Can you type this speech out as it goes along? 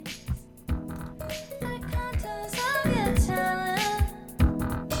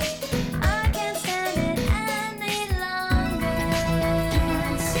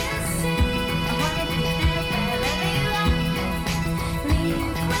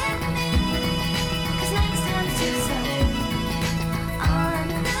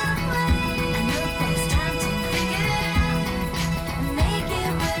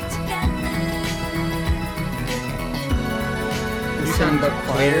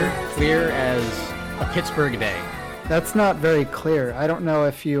clear as a Pittsburgh day. That's not very clear. I don't know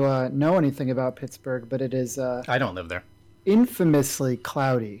if you know anything about Pittsburgh, but it is I don't live there. infamously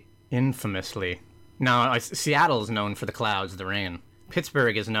cloudy. Infamously. Now, Seattle's known for the clouds, the rain.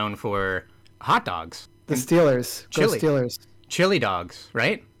 Pittsburgh is known for hot dogs. The Steelers. Chili. Go Steelers. Chili dogs,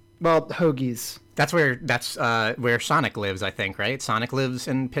 right? Well, hoagies. That's where Sonic lives, I think, right? Sonic lives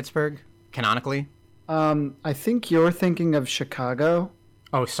in Pittsburgh, canonically. I think you're thinking of Chicago.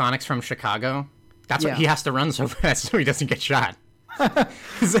 Oh, Sonic's from Chicago? That's Yeah. what he has to run so fast so he doesn't get shot.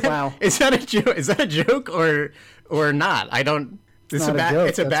 Wow. Is that a joke? Is that a joke or not? I don't. It's Not a joke.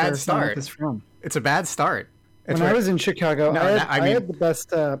 It's a That's bad where Sonic start. is from. It's a bad start. When I was in Chicago, No, I had the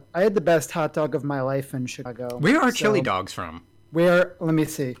best. I had the best hot dog of my life in Chicago. Where are So, chili dogs from? Where? Let me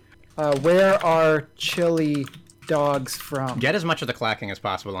see. Where are chili dogs from? Get as much of the clacking as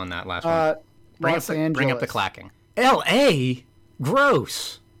possible on that last one. Los Angeles. Bring up the clacking. L.A.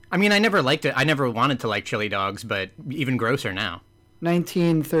 Gross. I mean, I never liked it. I never wanted to like chili dogs, but even grosser now.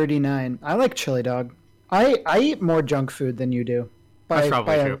 1939. I like chili dog. I eat more junk food than you do. That's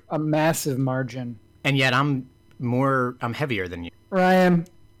probably by true. a massive margin. And yet I'm heavier than you. Ryan,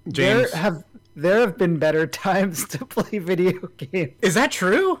 James. there have been better times to play video games. Is that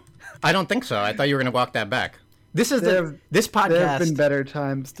true? I don't think so. I thought you were going to walk that back. This is this podcast. There have been better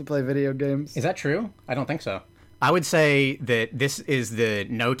times to play video games. Is that true? I don't think so. I would say that this is the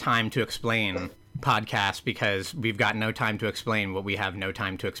no time to explain podcast because we've got no time to explain what we have no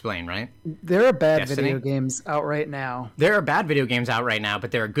time to explain, right? There are bad Destiny? video games out right now. There are bad video games out right now, but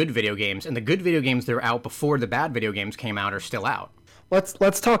there are good video games, and the good video games that are out before the bad video games came out are still out.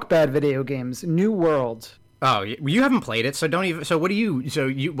 Let's talk bad video games. New World. Oh, you haven't played it, so don't even. So what do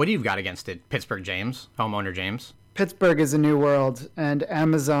you've got against it, Pittsburgh James, homeowner James? Pittsburgh is a new world, and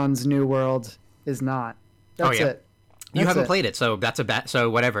Amazon's New World is not. That's yeah. it. You haven't played it, so that's a bad. So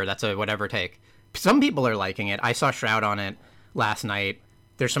whatever, that's a whatever take. Some people are liking it. I saw Shroud on it last night.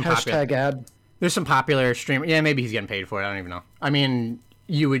 There's some #ad. There's some popular streamer. Yeah, maybe he's getting paid for it. I don't even know. I mean,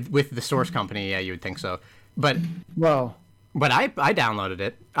 you would with the source company. Yeah, you would think so. But Whoa. But I downloaded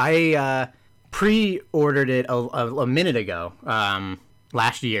it. I pre-ordered it a minute ago,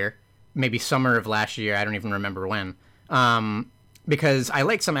 last year, maybe summer of last year. I don't even remember when, because I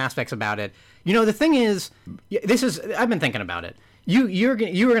like some aspects about it. You know, the thing is, I've been thinking about it. I knew you were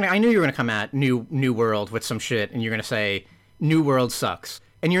gonna come at New World with some shit, and you're gonna say New World sucks,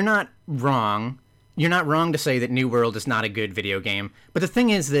 and you're not wrong. You're not wrong to say that New World is not a good video game. But the thing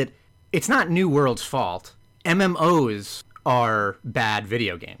is that it's not New World's fault. MMOs are bad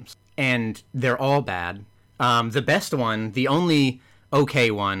video games, and they're all bad. The best one, the only okay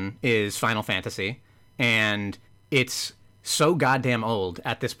one, is Final Fantasy, and it's so goddamn old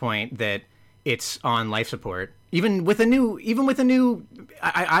at this point that it's on life support. Even with a new,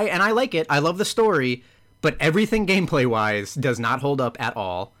 I like it. I love the story, but everything gameplay wise does not hold up at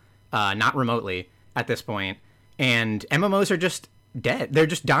all, not remotely at this point. And MMOs are just dead. They're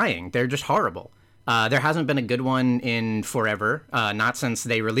just dying. They're just horrible. There hasn't been a good one in forever, not since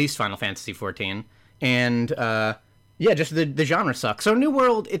they released Final Fantasy XIV. And, just the genre sucks. So New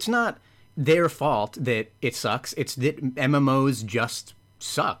World, it's not their fault that it sucks. It's that MMOs just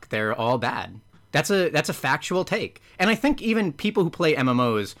suck. They're all bad. That's a factual take. And I think even people who play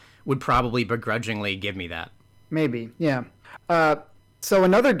MMOs would probably begrudgingly give me that. Maybe, yeah. So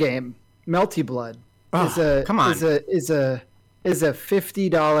another game, Melty Blood, is a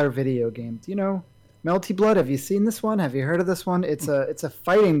 $50 video game. Do you know Melty Blood? Have you seen this one? Have you heard of this one? It's a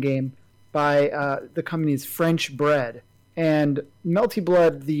fighting game by the company's French Bread. And Melty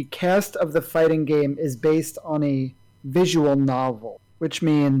Blood, the cast of the fighting game is based on a visual novel, which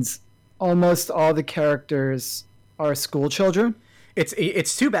means almost all the characters are school children.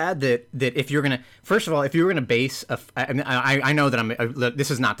 It's too bad that if you're gonna, first of all, if you were gonna base I know that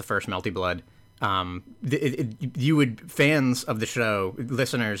this is not the first Melty Blood. Fans of the show,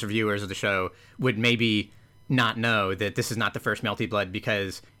 listeners, viewers of the show would maybe not know that this is not the first Melty Blood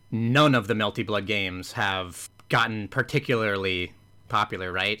because none of the Melty Blood games have gotten particularly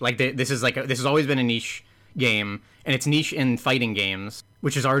popular, right? Like this has always been a niche game, and it's niche in fighting games,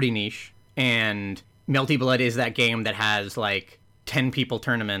 which is already niche. And Melty Blood is that game that has like 10 people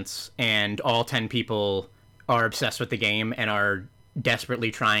tournaments, and all 10 people are obsessed with the game and are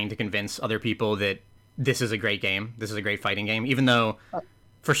desperately trying to convince other people that this is a great game, this is a great fighting game, even though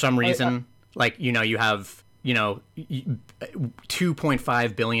for some reason, you have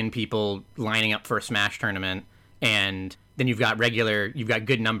 2.5 billion people lining up for a Smash tournament, and then you've got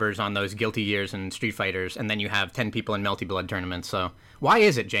good numbers on those Guilty Gears and Street Fighters, and then you have 10 people in Melty Blood tournaments. So why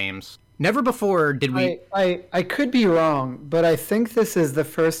is it, James, Never before did we. I could be wrong, but I think this is the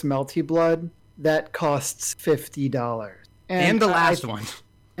first Melty Blood that costs $50. And the last one.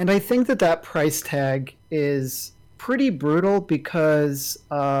 And I think that price tag is pretty brutal because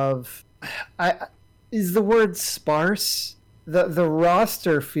of is the word sparse. The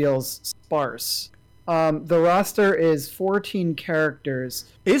roster feels sparse. The roster is 14 characters.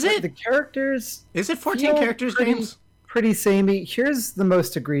 Is it? The characters. Is it 14 characters, James? Pretty samey. Here's the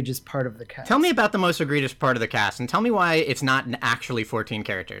most egregious part of the cast. Tell me about the most egregious part of the cast, and tell me why it's not actually 14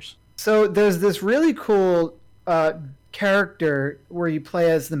 characters. So there's this really cool character where you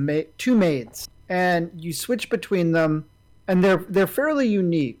play as the two maids, and you switch between them, and they're fairly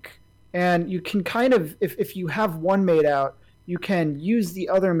unique. And you can kind of, if you have one maid out, you can use the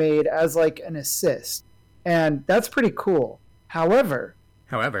other maid as like an assist, and that's pretty cool. However,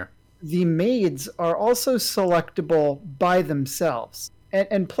 the maids are also selectable by themselves,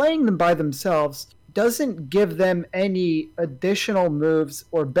 and playing them by themselves doesn't give them any additional moves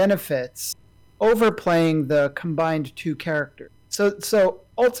or benefits over playing the combined two characters. So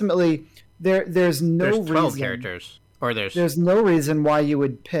ultimately, there's 12 reason, characters, or there's no reason why you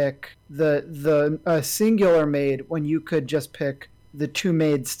would pick the singular maid when you could just pick the two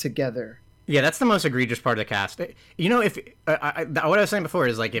maids together. Yeah, that's the most egregious part of the cast. You know, if what I was saying before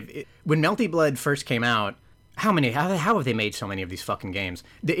is like when Melty Blood first came out, how have they made so many of these fucking games?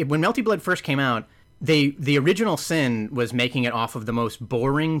 When Melty Blood first came out, the original sin was making it off of the most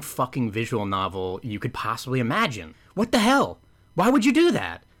boring fucking visual novel you could possibly imagine. What the hell? Why would you do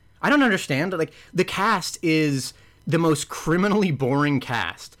that? I don't understand. Like, the cast is the most criminally boring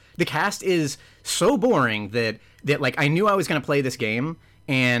cast. The cast is so boring that like I knew I was going to play this game,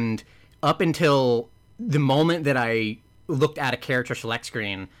 and up until the moment that I looked at a character select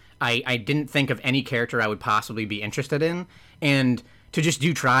screen, I didn't think of any character I would possibly be interested in, and to just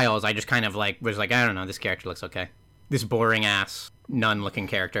do trials, I just kind of like was like, I don't know, this character looks okay. This boring ass nun looking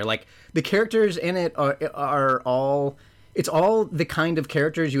character. Like, the characters in it are all, it's all the kind of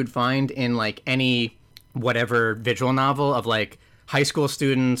characters you would find in like any whatever visual novel of like high school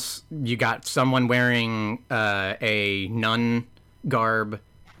students. You got someone wearing a nun garb,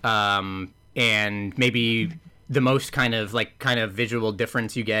 and maybe the most kind of visual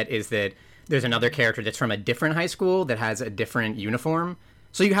difference you get is that there's another character that's from a different high school that has a different uniform.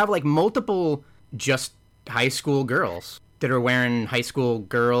 So you have like multiple just high school girls that are wearing high school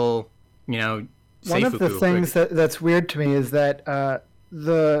girl, One of the things that's weird to me is that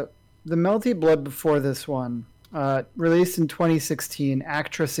the Melty Blood before this one, released in 2016,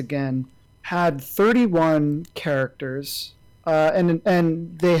 Actress Again, had 31 characters,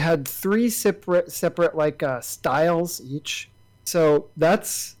 and they had 3 separate like styles each. So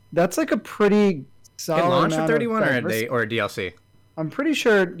that's like a pretty solid. It launched amount with 31 or DLC. I'm pretty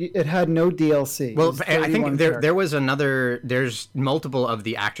sure it had no DLC. Well, I think there was another. There's multiple of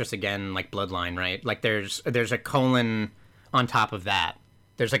the Actress Again like bloodline, right? Like there's a colon on top of that.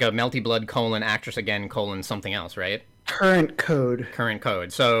 There's like a Melty Blood : Actress Again : something else, right? Current code.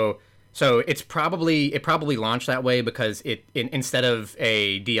 So it probably launched that way because instead of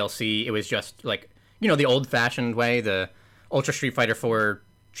a DLC, it was just like, the old fashioned way, the Ultra Street Fighter 4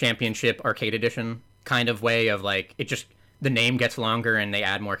 Championship Arcade Edition kind of way of like, it just, the name gets longer and they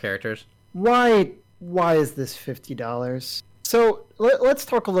add more characters. Why is this $50? So let's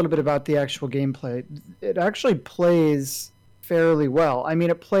talk a little bit about the actual gameplay. It actually plays fairly well. I mean,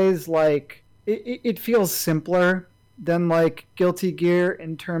 it plays like, it feels simpler than like Guilty Gear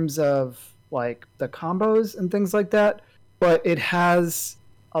in terms of like the combos and things like that, but it has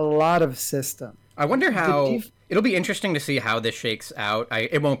a lot of system. I wonder how it'll be interesting to see how this shakes out.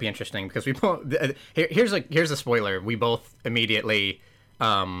 It won't be interesting because we both. Here's a spoiler. We both immediately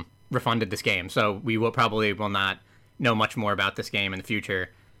refunded this game, so we will not know much more about this game in the future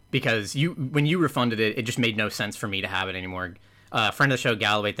because when you refunded it, it just made no sense for me to have it anymore. Friend of the show,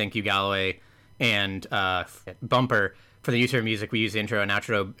 Galloway, thank you, Galloway, and Bumper. For the use of music, we use the intro and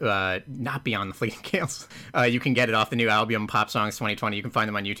outro, not Beyond the Fleeting Gales. You can get it off the new album, Pop Songs 2020. You can find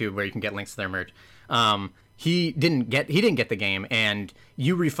them on YouTube where you can get links to their merch. He didn't get the game, and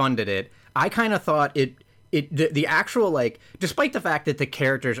you refunded it. I kind of thought the actual, like, despite the fact that the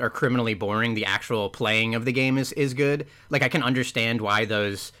characters are criminally boring, the actual playing of the game is good. Like, I can understand why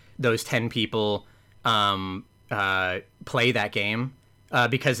those 10 people play that game,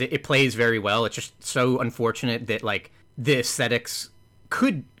 because it plays very well. It's just so unfortunate that, like, the aesthetics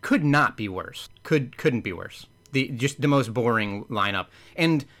could not be worse. Couldn't be worse. Just the most boring lineup.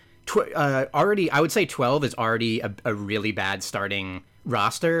 And already, I would say 12 is already a really bad starting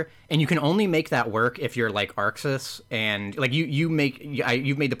roster, and you can only make that work if you're like Arxis, and like you've made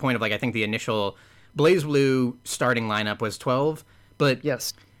the point of like I think the initial BlazBlue starting lineup was 12, but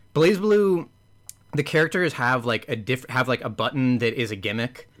Yes. BlazBlue, the characters have like a button that is a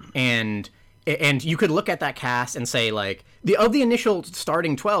gimmick, and you could look at that cast and say like the initial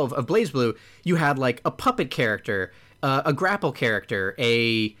starting 12 of BlazBlue, you had like a puppet character, a grapple character,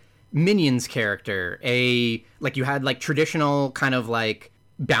 a minions character, you had like traditional kind of like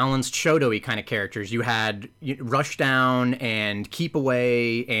balanced Shoto-y kind of characters. You had Rushdown and Keep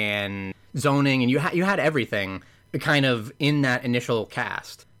Away and Zoning, and you had everything kind of in that initial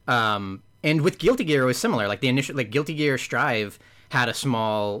cast. And with Guilty Gear, it was similar. Like the initial, like Guilty Gear Strive had a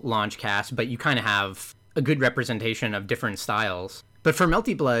small launch cast, but you kind of have a good representation of different styles. But for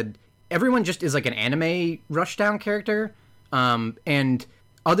Melty Blood, everyone just is like an anime Rushdown character. And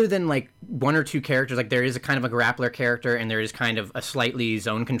other than like one or two characters, like there is a kind of a grappler character and there is kind of a slightly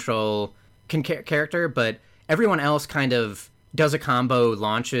zone control character, but everyone else kind of does a combo,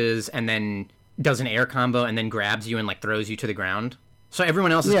 launches, and then does an air combo and then grabs you and like throws you to the ground. So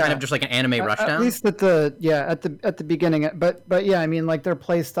everyone else is kind of just like an anime Rushdown. At least at the beginning, but yeah, I mean like their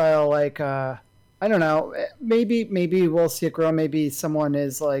play style, like I don't know, maybe we'll see it grow. Maybe someone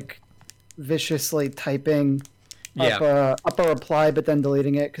is like viciously typing up a reply, but then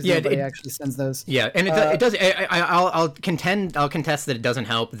deleting it because nobody actually sends those. Yeah, and it does. I'll contest that it doesn't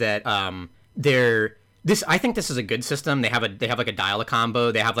help that this. I think this is a good system. They have like a dial a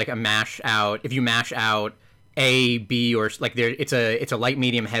combo. They have like a mash out. If you mash out A, B, or like it's a light,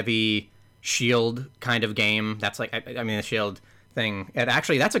 medium, heavy shield kind of game. That's like I mean the shield thing. And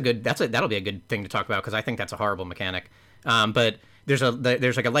actually, that'll be a good thing to talk about because I think that's a horrible mechanic. But there's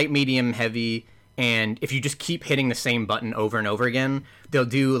like a light, medium, heavy. And if you just keep hitting the same button over and over again, they'll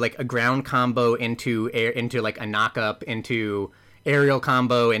do like a ground combo into like a knock up, into aerial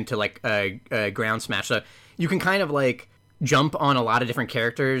combo, into like a ground smash. So you can kind of like jump on a lot of different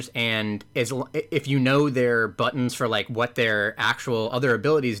characters, and if you know their buttons for like what their actual other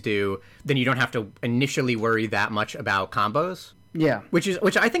abilities do, then you don't have to initially worry that much about combos. Yeah, which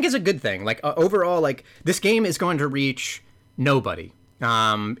I think is a good thing. Like overall, like this game is going to reach nobody.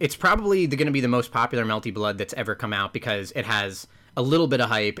 It's probably going to be the most popular Melty Blood that's ever come out because it has a little bit of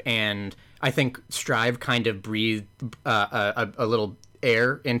hype, and I think Strive kind of breathed a little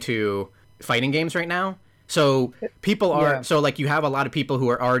air into fighting games right now. So people are so like you have a lot of people who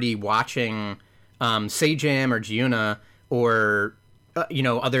are already watching Seijam or Giuna or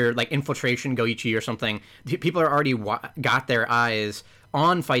other like Infiltration Goichi or something. People are already got their eyes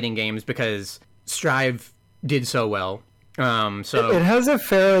on fighting games because Strive did so well. So it has a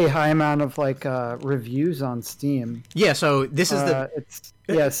fairly high amount of like reviews on Steam. Yeah, so this is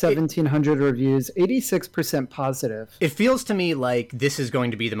 1,700 reviews, 86% positive. It feels to me like this is going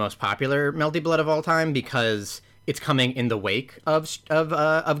to be the most popular Melty Blood of all time because it's coming in the wake of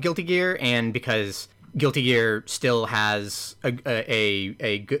Guilty Gear, and because Guilty Gear still has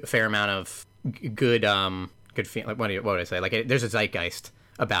a good, fair amount of good what would I say? Like there's a zeitgeist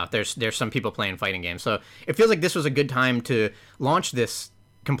about there's some people playing fighting games, so it feels like this was a good time to launch this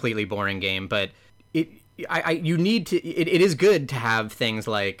completely boring game. But it is good to have things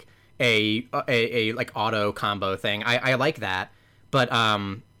like a like auto combo thing. I like that, but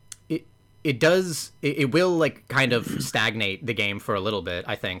it will like kind of stagnate the game for a little bit,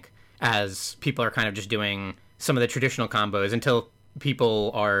 I think, as people are kind of just doing some of the traditional combos until people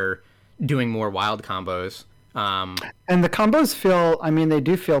are doing more wild combos. And the combos they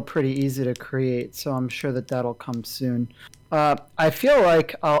do feel pretty easy to create, so I'm sure that'll come soon. I feel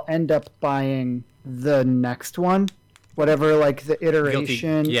like I'll end up buying the next one, whatever like the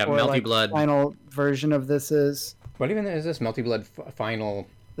iteration or Melty like Blood final version of this is. What even is this? Melty Blood final?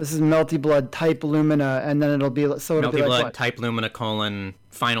 This is Melty Blood Type Lumina, and then it'll be Melty be Blood like Type Lumina :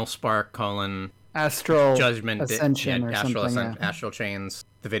 Final Spark : Astral Judgment Ascension or something. Astral Chains,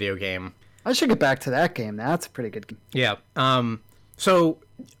 the video game. I should get back to that game. That's a pretty good game. Yeah. So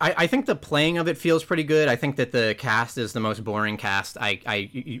I think the playing of it feels pretty good. I think that the cast is the most boring cast. I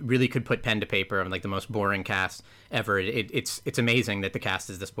really could put pen to paper on like the most boring cast ever. It's amazing that the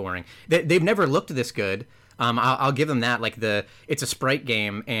cast is this boring. They've never looked this good. I'll give them that. Like it's a sprite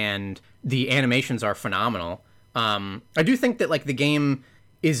game and the animations are phenomenal. I do think that like the game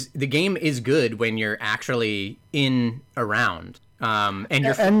is good when you're actually in a round. And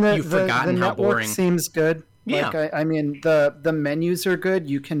you've forgotten the how boring. Seems good. Yeah. Like, I mean, the menus are good.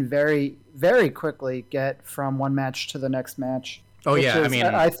 You can very, very quickly get from one match to the next match. Oh yeah, I mean,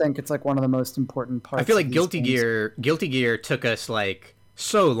 I think it's like one of the most important parts. I feel like Guilty Gear took us like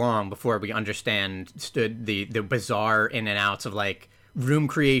so long before we understood the bizarre in and outs of like room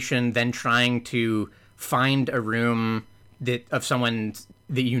creation, then trying to find a room that of someone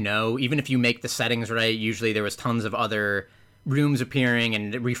that you know. Even if you make the settings right, usually there was tons of other rooms appearing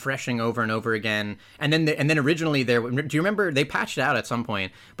and refreshing over and over again. And then originally do you remember they patched it out at some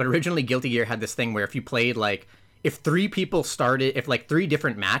point? But originally Guilty Gear had this thing where if you played like if three people started, if like three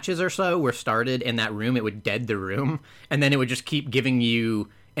different matches or so were started in that room, it would dead the room, and then it would just keep giving you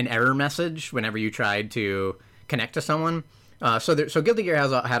an error message whenever you tried to connect to someone. So Guilty Gear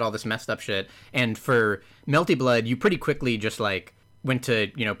had all this messed up shit, and for Melty Blood, you pretty quickly just like went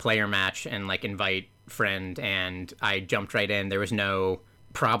to player match and like invite friend, and I jumped right in. There was no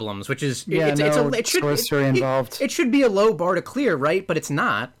problems, which is sorcery involved. It should be a low bar to clear, right? But it's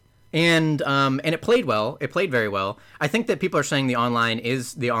not. And it played well. It played very well. I think that people are saying the online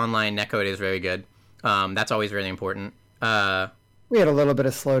netcode is very good. That's always really important. We had a little bit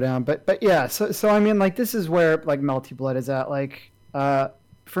of slowdown, but yeah. So I mean, like this is where like Melty Blood is at. Like,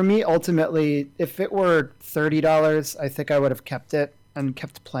 for me, ultimately, if it were $30, I think I would have kept it and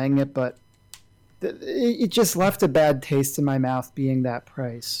kept playing it. But it just left a bad taste in my mouth being that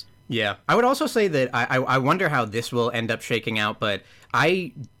price. Yeah, I would also say that I wonder how this will end up shaking out, but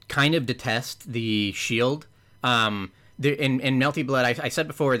I kind of detest the shield. In Melty Blood, I said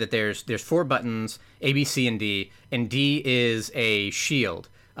before that there's 4 buttons, A, B, C, and D is a shield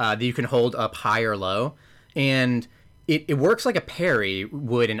that you can hold up high or low, and it works like a parry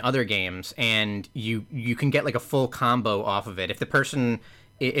would in other games, and you can get like a full combo off of it. If the person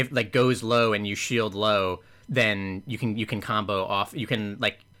if like goes low and you shield low, then you can combo off. You can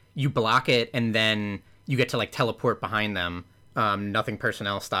like you block it and then you get to like teleport behind them. Nothing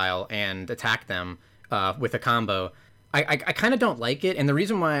personnel style, and attack them with a combo. I kind of don't like it, and the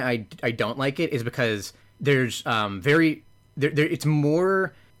reason why I don't like it is because there's it's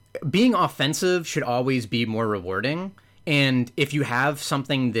more being offensive should always be more rewarding, and if you have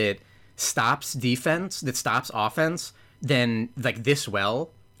something that stops defense, that stops offense, then like this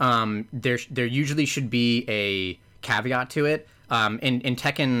there usually should be a caveat to it. In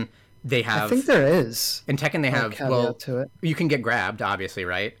Tekken, they have. I think there is. In Tekken, they have. Well, to it. You can get grabbed, obviously,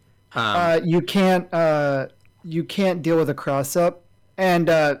 right? You can't deal with a cross up, and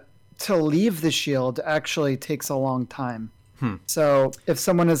to leave the shield actually takes a long time. So if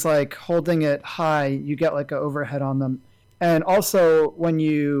someone is like holding it high, you get like an overhead on them, and also when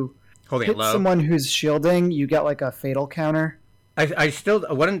you hit someone who's shielding, you get like a fatal counter.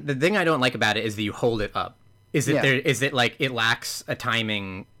 The thing I don't like about it is that you hold it up. Is it like it lacks a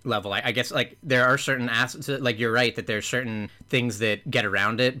timing level? I guess like there are certain aspects, like you're right that there's certain things that get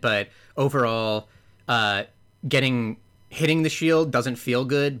around it, but overall, hitting the shield doesn't feel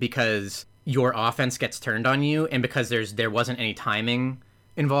good because your offense gets turned on you, and because there wasn't any timing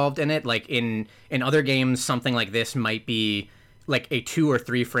involved in it. Like in other games, something like this might be like a 2 or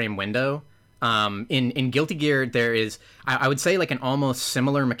 3 frame window. In Guilty Gear, there is I would say like an almost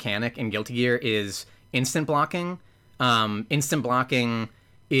similar mechanic in Guilty Gear is instant blocking. Instant blocking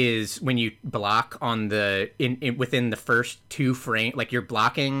is when you block on within the first 2 frame, like you're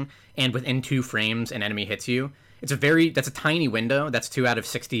blocking and within 2 frames an enemy hits you. That's a tiny window. That's 2 out of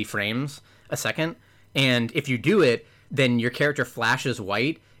 60 frames a second. And if you do it, then your character flashes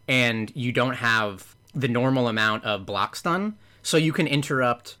white and you don't have the normal amount of block stun. So you can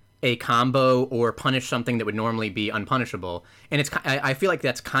interrupt a combo or punish something that would normally be unpunishable. And I feel like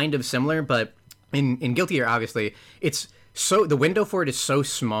that's kind of similar, but in Guilty Gear, obviously, the window for it is so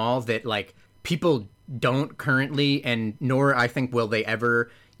small that like people don't currently, and nor I think will they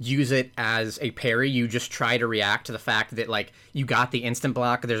ever use it as a parry. You just try to react to the fact that like you got the instant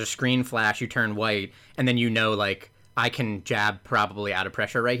block, there's a screen flash, you turn white, and then like I can jab probably out of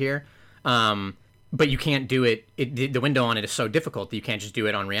pressure right here. But you can't do it. The window on it is so difficult that you can't just do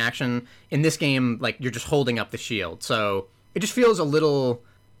it on reaction. In this game, like you're just holding up the shield, so it just feels a little.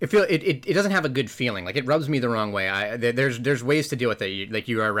 It doesn't have a good feeling. Like it rubs me the wrong way. There's ways to deal with it. Like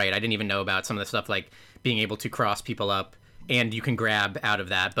you are right. I didn't even know about some of the stuff like being able to cross people up, and you can grab out of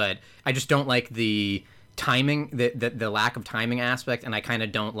that. But I just don't like the timing, the lack of timing aspect, and I kind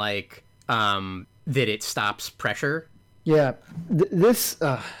of don't like that it stops pressure. Yeah,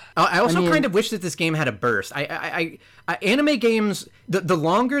 I also kind of wish that this game had a burst. Anime games, the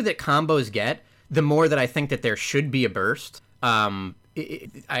longer that combos get, the more that I think that there should be a burst.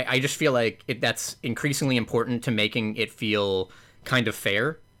 I just feel like that's increasingly important to making it feel kind of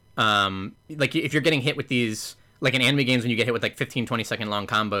fair. Like if you're getting hit with these, like in anime games when you get hit with like 15, 20 second long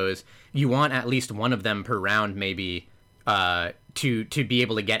combos, you want at least one of them per round maybe to be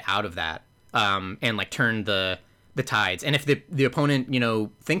able to get out of that and like turn the tides. And if the opponent,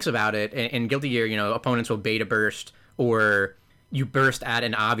 thinks about it, in Guilty Gear, opponents will bait a burst or, you burst at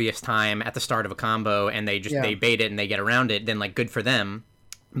an obvious time at the start of a combo and they bait it and they get around it, then like good for them.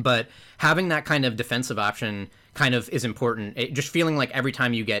 But having that kind of defensive option kind of is important. Just feeling like every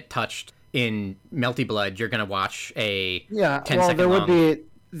time you get touched in Melty Blood, you're gonna watch a 10-second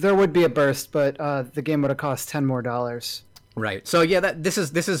there would be a burst, but the game would have cost $10 more. Right. So yeah, this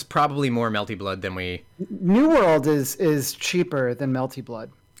is probably more Melty Blood than we. New World is cheaper than Melty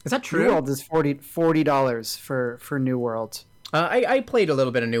Blood. Is that true? New World is $40 for New World. I played a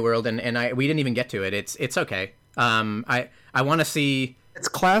little bit of New World and we didn't even get to it. It's okay. I want to see. It's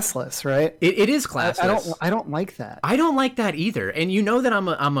classless, right? It is classless. I don't like that. I don't like that either. And you know that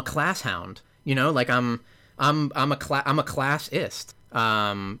I'm a class hound. You know, like I'm a classist.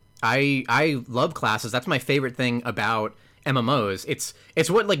 I love classes. That's my favorite thing about MMOs. It's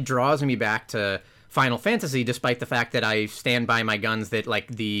what like draws me back to Final Fantasy, despite the fact that I stand by my guns that like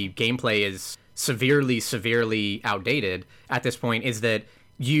the gameplay is severely outdated at this point. Is that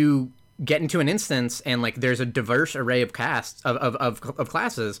you get into an instance and like there's a diverse array of of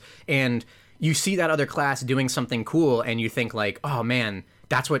classes, and you see that other class doing something cool and you think like, oh man,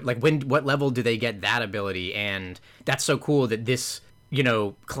 that's what like what level do they get that ability, and that's so cool that this, you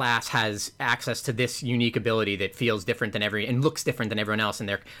know, class has access to this unique ability that feels different than and looks different than everyone else, and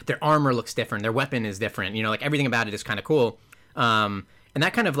their armor looks different, their weapon is different, you know, like everything about it is kind of cool. And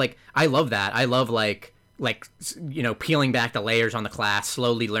that kind of like, I love that. I love like, you know, peeling back the layers on the class,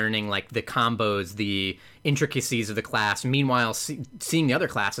 slowly learning like the combos, the intricacies of the class, meanwhile seeing the other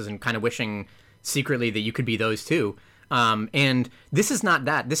classes and kind of wishing secretly that you could be those too. And this is not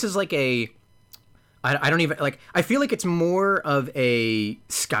that. This is like I don't even like. I feel like it's more of a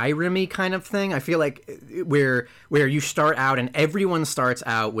Skyrim-y kind of thing. I feel like where you start out and everyone starts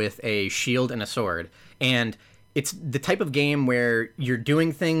out with a shield and a sword, and it's the type of game where you're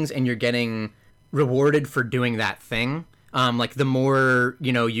doing things and you're getting rewarded for doing that thing. Like the more,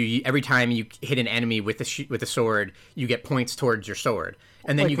 you know, you every time you hit an enemy with a sword, you get points towards your sword,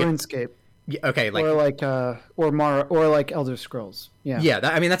 and then like you get RuneScape. Okay, like or like Elder Scrolls. Yeah.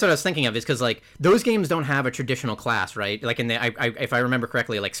 I mean, that's what I was thinking of, is because like those games don't have a traditional class, right? Like if I remember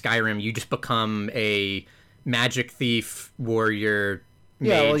correctly, like Skyrim, you just become a magic thief, warrior,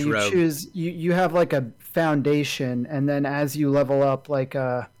 mage, you rogue. choose. You have like a foundation, and then as you level up, like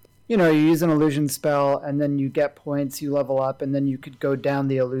you know, you use an illusion spell, and then you get points, you level up, and then you could go down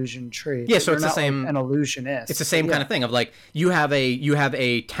the illusion tree. Yeah, so it's the same. Like an illusionist. It's the same kind of thing of like you have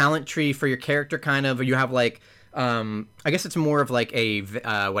a talent tree for your character, kind of. Or you have like I guess it's more of like a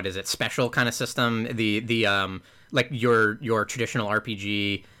what is it, special kind of system. The like your traditional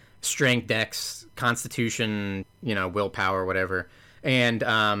RPG, strength, dex, constitution, you know, willpower, whatever, and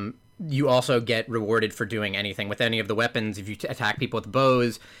you also get rewarded for doing anything with any of the weapons. If you attack people with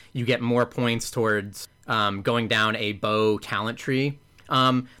bows, you get more points towards going down a bow talent tree.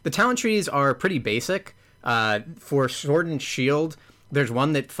 The talent trees are pretty basic. For sword and shield, there's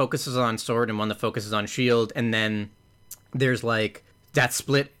one that focuses on sword and one that focuses on shield, and then there's like that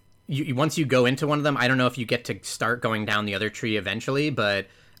split. Once you go into one of them, I don't know if you get to start going down the other tree eventually, but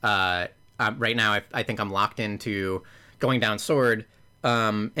right now I think I'm locked into going down sword.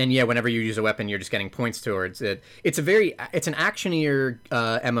 And yeah, whenever you use a weapon, you're just getting points towards it. It's an actionier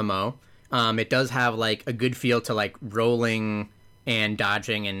MMO. It does have like a good feel to like rolling and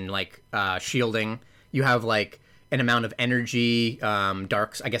dodging and like shielding. You have like an amount of energy,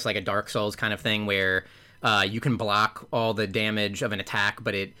 I guess like a Dark Souls kind of thing, where you can block all the damage of an attack,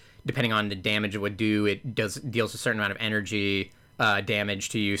 but it, depending on the damage it would do, it deals a certain amount of energy damage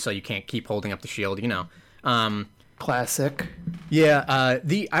to you, so you can't keep holding up the shield, you know. Classic. Yeah,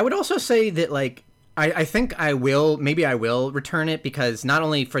 I would also say that like I think I will return it, because not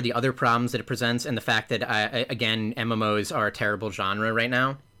only for the other problems that it presents and the fact that again, MMOs are a terrible genre right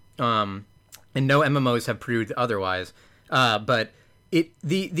now, and no MMOs have proved otherwise, but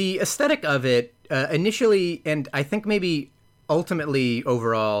the aesthetic of it initially, and I think maybe ultimately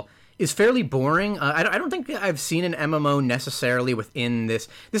overall, is fairly boring. I don't think I've seen an MMO necessarily within this.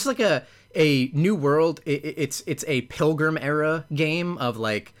 This is like a New World. It's a Pilgrim era game of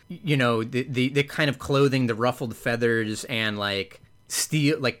like, you know, the kind of clothing, the ruffled feathers, and like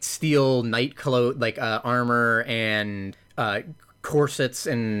steel knight armor and corsets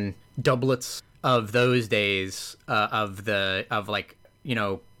and doublets of those days of like, you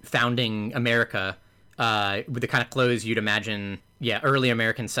know, founding America, with the kind of clothes you'd imagine early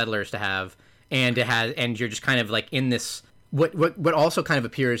American settlers to have, and you're just kind of like in this what also kind of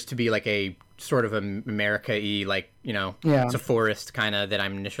appears to be like a sort of America-y, like, you know, it's a forest kind of that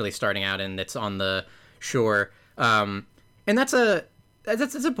I'm initially starting out in, that's on the shore, and that's a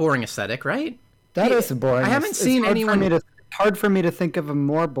boring aesthetic, right? That is boring. I haven't seen anyone. hard for me to think of a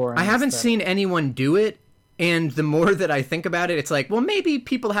more boring. I haven't aesthetic. seen anyone do it, and the more that I think about it, it's like, well, maybe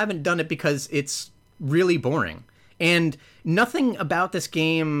people haven't done it because it's really boring. And nothing about this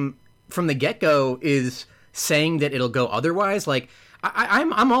game from the get-go is saying that it'll go otherwise. Like,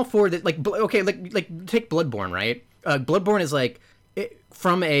 I'm all for that. Like, okay, like take Bloodborne, right? Bloodborne is like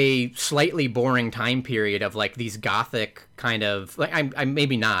from a slightly boring time period of like these gothic kind of like I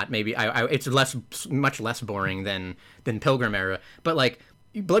maybe not maybe it's much less boring than Pilgrim era, but like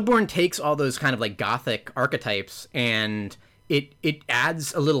Bloodborne takes all those kind of like gothic archetypes and it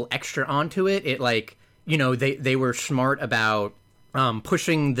adds a little extra onto it. It like, you know, they were smart about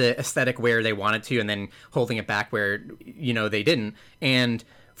pushing the aesthetic where they wanted to and then holding it back where, you know, they didn't. And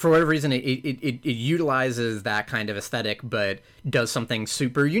for whatever reason, it utilizes that kind of aesthetic, but does something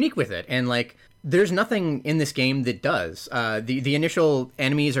super unique with it. And like, there's nothing in this game that does. The initial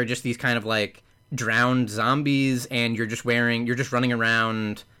enemies are just these kind of like drowned zombies, and you're just running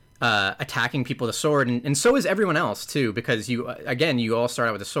around attacking people with a sword, and so is everyone else too, because you all start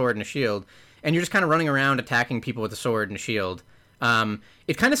out with a sword and a shield, and you're just kind of running around attacking people with a sword and a shield.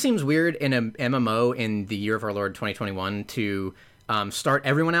 It kind of seems weird in an MMO in the year of our Lord 2021 to start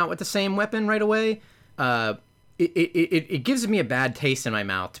everyone out with the same weapon right away. It gives me a bad taste in my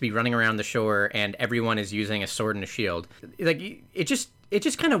mouth to be running around the shore and everyone is using a sword and a shield. Like it's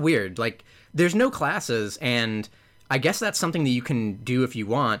just kind of weird. Like there's no classes, and I guess that's something that you can do if you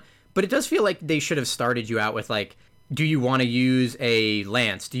want. But it does feel like they should have started you out with like, do you want to use a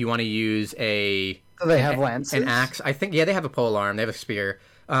lance? Do you want to use a? Do they have lances? An axe? I think they have a polearm. They have a spear.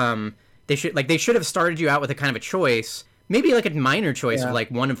 They should have started you out with a kind of a choice. Maybe like a minor choice of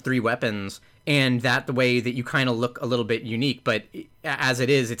like one of three weapons, and that the way that you kind of look a little bit unique. But as it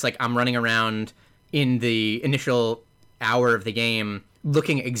is, it's like I'm running around in the initial hour of the game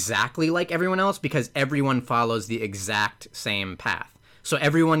looking exactly like everyone else because everyone follows the exact same path. So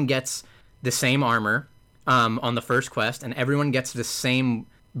everyone gets the same armor on the first quest, and everyone gets the same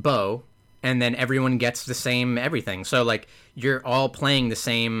bow, and then everyone gets the same everything. So like you're all playing the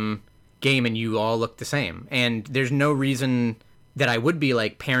same game and you all look the same, and there's no reason that I would be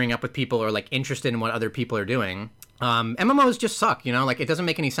like pairing up with people or like interested in what other people are doing. MMOs just suck, you know, like it doesn't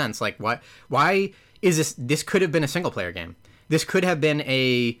make any sense. Like why is this could have been a single player game. This could have been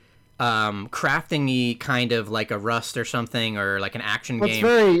a crafting-y kind of like a Rust or something, or like an action game.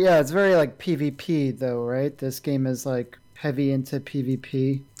 It's very like PvP though, right? This game is like heavy into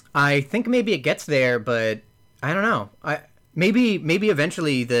PvP. I think maybe it gets there, but I don't know. Maybe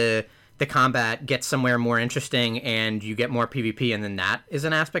eventually the combat gets somewhere more interesting and you get more PvP, and then that is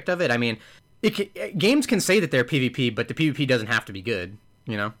an aspect of it. I mean, games can say that they're PvP, but the PvP doesn't have to be good,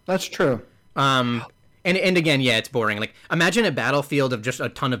 you know? That's true. And again, yeah, it's boring. Like, imagine a battlefield of just a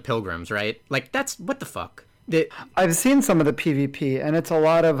ton of pilgrims, right? Like, that's what the fuck. I've seen some of the PvP, and it's a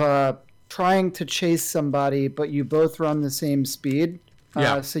lot of trying to chase somebody, but you both run the same speed,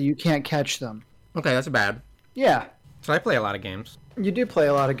 so you can't catch them. Okay, that's bad. Yeah. So I play a lot of games. You do play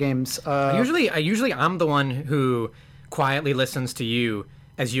a lot of games. Usually I'm the one who quietly listens to you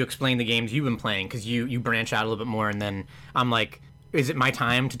as you explain the games you've been playing, because you branch out a little bit more, and then I'm like, is it my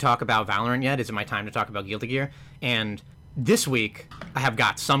time to talk about Valorant yet? Is it my time to talk about Guilty Gear? And this week, I have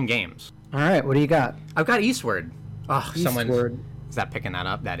got some games. All right, what do you got? I've got Eastward. Oh, Eastward. Is that picking that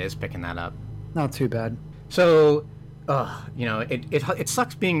up? That is picking that up. Not too bad. So, you know, it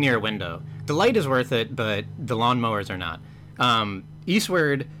sucks being near a window. The light is worth it, but the lawnmowers are not.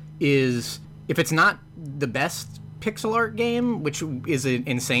 Eastward is, if it's not the best pixel art game, which is an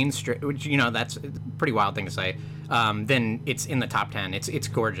insane, which, you know, that's a pretty wild thing to say, then it's in the top 10. It's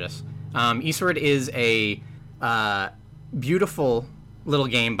gorgeous. Eastward is a beautiful little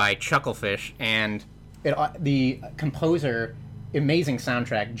game by Chucklefish, and the composer, amazing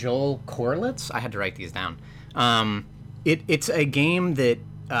soundtrack, Joel Corlitz. I had to write these down. It's a game that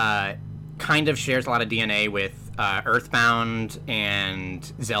kind of shares a lot of DNA with Earthbound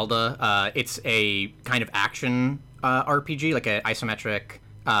and Zelda. It's a kind of action RPG, like an isometric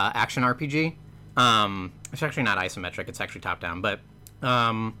action RPG. It's actually not isometric; it's actually top down. But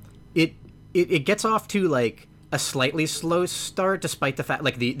it gets off to like a slightly slow start, despite the fact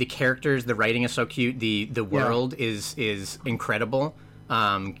like the characters, the writing is so cute. The world is incredible.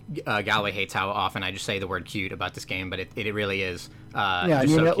 Galway hates how often I just say the word cute about this game, but it really is. I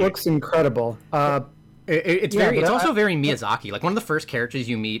mean, it looks incredible. It's also very Miyazaki. Like, one of the first characters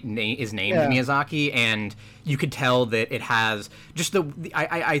you meet is named Miyazaki, and you could tell that it has just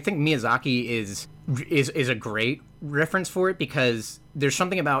I think Miyazaki is a great reference for it, because there's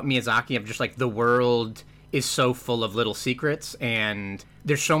something about Miyazaki of just like the world is so full of little secrets, and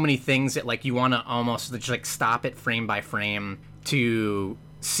there's so many things that like you want to almost just like stop it frame by frame to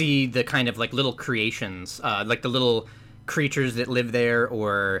see the kind of like little creations, like the little creatures that live there,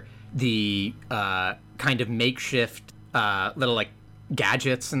 or the kind of makeshift little like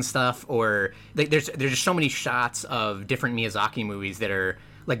gadgets and stuff, or like there's just so many shots of different Miyazaki movies that are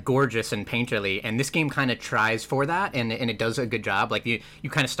like gorgeous and painterly, and this game kind of tries for that, and it does a good job. Like you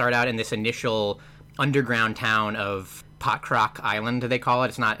kind of start out in this initial underground town of Potkrock Island, they call it.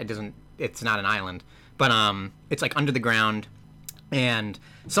 It's not an island, but it's like under the ground, and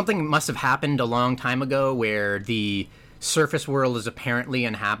something must have happened a long time ago where the surface world is apparently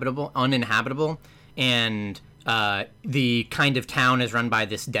uninhabitable, and the kind of town is run by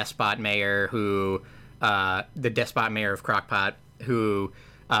this despot mayor who, the despot mayor of Crockpot, who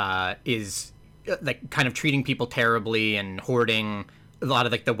is like kind of treating people terribly and hoarding a lot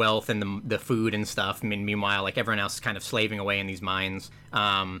of like the wealth and the food and stuff. I mean, meanwhile, like everyone else is kind of slaving away in these mines.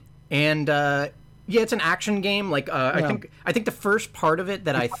 Yeah, it's an action game. Like I think the first part of it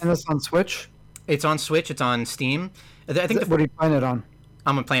that I playing this on Switch. It's on Switch. It's on Steam. I think what are you playing it on?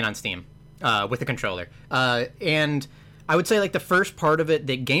 I'm playing on Steam with the controller. And I would say like the first part of it,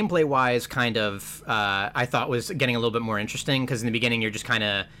 that gameplay wise, kind of I thought was getting a little bit more interesting, because in the beginning you're just kind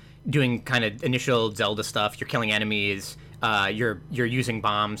of doing kind of initial Zelda stuff. You're killing enemies. You're using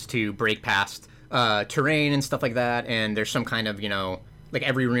bombs to break past terrain and stuff like that. And there's some kind of, you know, like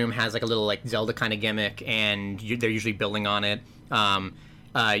every room has like a little like Zelda kind of gimmick, and they're usually building on it.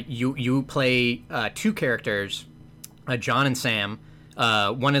 You play two characters, John and Sam.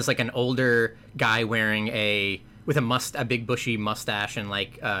 One is like an older guy wearing with a big bushy mustache and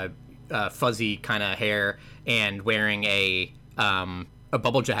like fuzzy kind of hair, and wearing a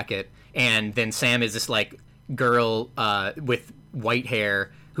bubble jacket. And then Sam is this like girl with white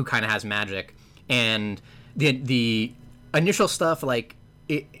hair who kind of has magic. And the initial stuff, like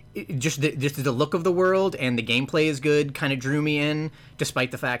just the look of the world and the gameplay is good, kind of drew me in,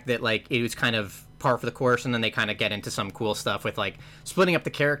 despite the fact that like it was kind of par for the course. And then they kind of get into some cool stuff with like splitting up the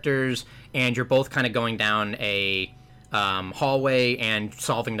characters, and you're both kind of going down a hallway and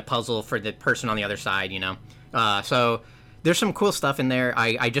solving the puzzle for the person on the other side, you know. So there's some cool stuff in there.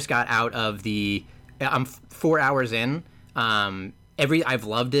 I just got out of I'm 4 hours in. I've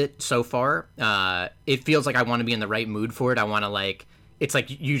loved it so far. It feels like I want to be in the right mood for it. I want to like, it's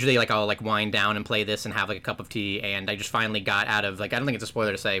like usually like I'll like wind down and play this and have like a cup of tea, and I just finally got out of like, I don't think it's a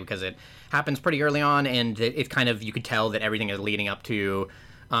spoiler to say because it happens pretty early on, and it kind of, you could tell that everything is leading up to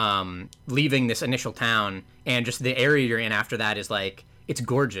leaving this initial town, and just the area you're in after that is like, it's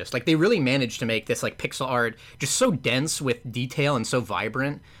gorgeous. Like they really managed to make this like pixel art just so dense with detail and so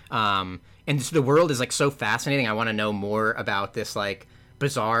vibrant. And just the world is like so fascinating. I want to know more about this like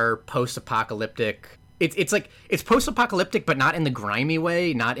bizarre post-apocalyptic. It's like it's post-apocalyptic, but not in the grimy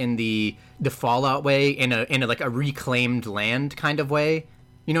way, not in the Fallout way, in a like a reclaimed land kind of way.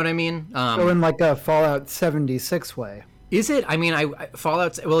 You know what I mean? So in like a Fallout 76 way. Is it? I mean,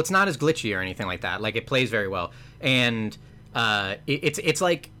 Fallout's, well, it's not as glitchy or anything like that. Like it plays very well, and it's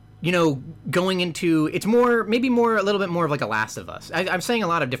like, you know, going into, it's more, maybe more, a little bit more of like a Last of Us. I'm saying a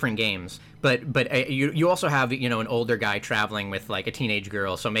lot of different games, but you also have, you know, an older guy traveling with like a teenage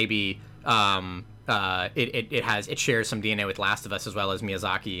girl, so maybe it shares some DNA with Last of Us as well as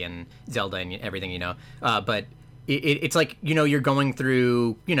Miyazaki and Zelda and everything, you know. But it's like, you know, you're going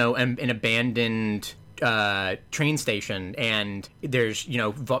through, you know, an abandoned train station, and there's, you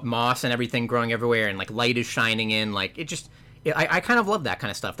know, moss and everything growing everywhere, and like light is shining in, like it just. I kind of love that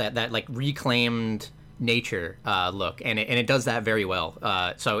kind of stuff, that like reclaimed nature look, and it does that very well.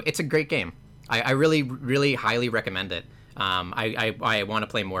 So it's a great game. I really, really highly recommend it. I want to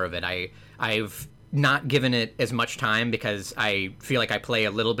play more of it. I've not given it as much time because I feel like I play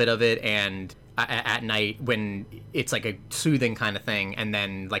a little bit of it and at night when it's like a soothing kind of thing, and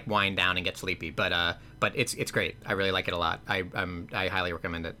then like wind down and get sleepy. But it's great. I really like it a lot. I highly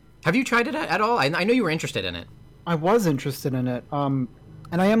recommend it. Have you tried it at all? I know you were interested in it. I was interested in it, and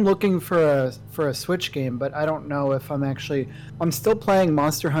I am looking for a Switch game, but I don't know if I'm still playing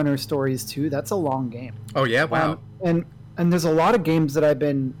Monster Hunter Stories 2. That's a long game. Oh yeah, wow. And there's a lot of games that I've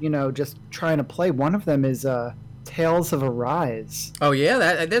been, you know, just trying to play. One of them is Tales of Arise. Oh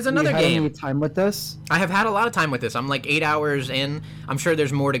yeah, there's another game. Have you had any time with this? I have had a lot of time with this. I'm like 8 hours in. I'm sure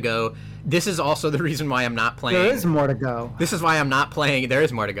there's more to go. This is also the reason why I'm not playing. There is more to go. This is why I'm not playing. There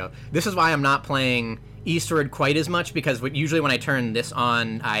is more to go. This is why I'm not playing Eastward quite as much, because usually when I turn this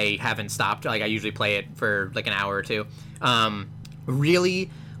on, I haven't stopped. Like I usually play it for like an hour or two.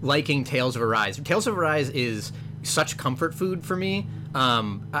 Really liking Tales of Arise. Tales of Arise is such comfort food for me.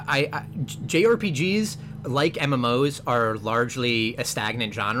 JRPGs like MMOs, are largely a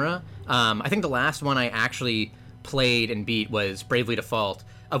stagnant genre. I think the last one I actually played and beat was Bravely Default,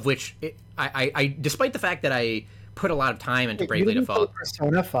 of which I despite the fact that I put a lot of time into Bravely Default.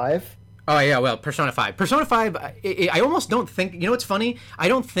 Persona 5? Oh yeah, well, Persona 5. Persona 5, I almost don't think. You know what's funny? I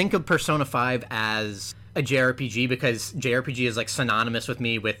don't think of Persona 5 as a JRPG because JRPG is like synonymous with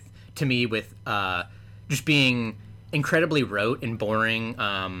me with just being incredibly rote and boring.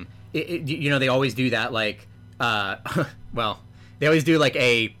 You know, they always do that, like, well, they always do like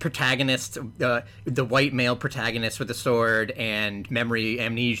a protagonist, the white male protagonist with a sword and memory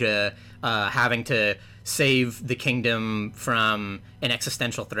amnesia, having to save the kingdom from an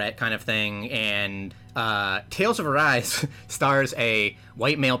existential threat kind of thing. And Tales of Arise stars a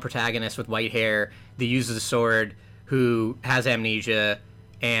white male protagonist with white hair that uses a sword who has amnesia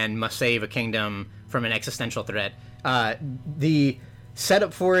and must save a kingdom from an existential threat. The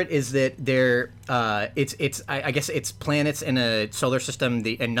setup for it is that I guess it's planets in a solar system.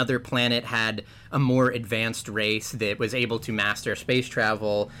 Another planet had a more advanced race that was able to master space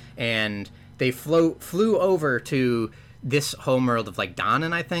travel, and they flew over to this homeworld of like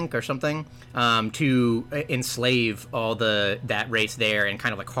Danan, I think, or something, to enslave all that race there and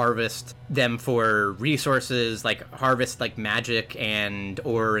kind of like harvest them for resources, like harvest like magic and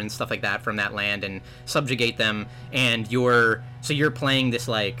ore and stuff like that from that land and subjugate them. And you're playing this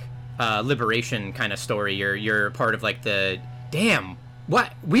like liberation kind of story. You're part of like the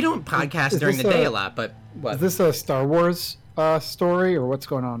what we don't podcast during the day a lot, but what? Is this a Star Wars story, or what's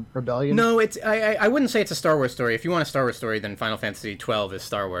going on? Rebellion? No, it's I wouldn't say it's a Star Wars story. If you want a Star Wars story, then Final Fantasy 12 is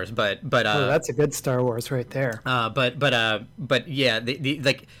Star Wars. But that's a good Star Wars right there. But yeah,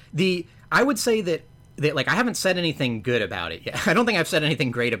 I would say that like I haven't said anything good about it yet. I don't think I've said anything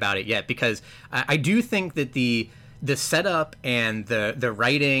great about it yet because I do think that the setup and the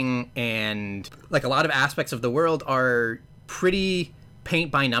writing and like a lot of aspects of the world are pretty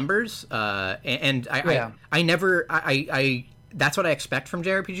paint by numbers, and I never that's what I expect from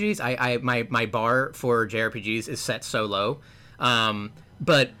JRPGs. My bar for JRPGs is set so low,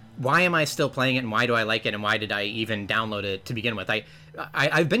 but why am I still playing it, and why do I like it, and why did I even download it to begin with?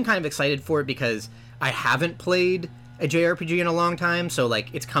 I've been kind of excited for it because I haven't played a JRPG in a long time, so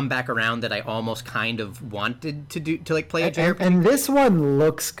like it's come back around that I almost kind of wanted to like play a JRPG. And this one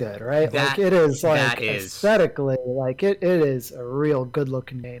looks good, right? Like it is like aesthetically, like it is a real good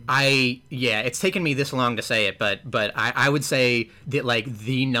looking game. It's taken me this long to say it, but I would say that like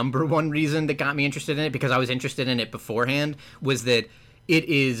the number one reason that got me interested in it, because I was interested in it beforehand, was that it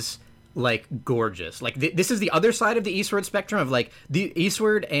is like gorgeous. Like this is the other side of the Eastward spectrum of like the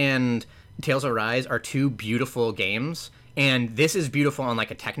Eastward and Tales of Arise are two beautiful games, and this is beautiful on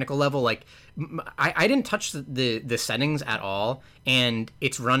like a technical level. Like I didn't touch the settings at all, and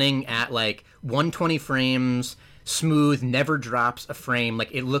it's running at like 120 frames, smooth, never drops a frame.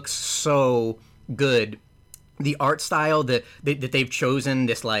 Like it looks so good. The art style that they've chosen,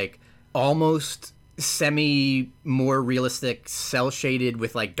 this like almost semi more realistic, cell shaded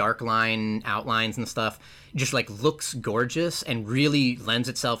with like dark line outlines and stuff, just like looks gorgeous and really lends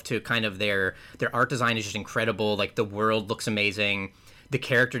itself to kind of their art design is just incredible. Like the world looks amazing, the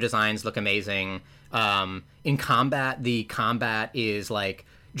character designs look amazing. In combat, the combat is like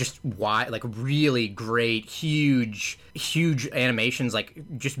just like really great, huge animations, like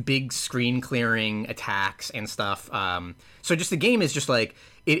just big screen clearing attacks and stuff. So just the game is just like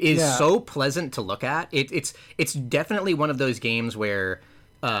it is so pleasant to look at. It's definitely one of those games where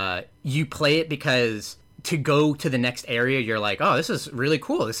you play it because to go to the next area, you're like, oh, this is really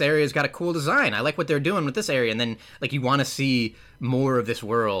cool. This area's got a cool design. I like what they're doing with this area. And then like you want to see more of this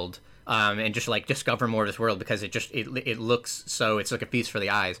world, and just like discover more of this world because it looks so, it's like a feast for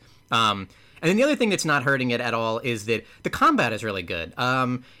the eyes. And then the other thing that's not hurting it at all is that the combat is really good.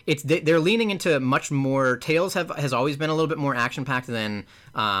 They're leaning into much more. Tales has always been a little bit more action packed than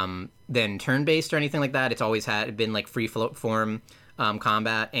turn based or anything like that. It's always been like free form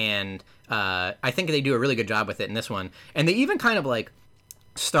combat, and I think they do a really good job with it in this one. And they even kind of like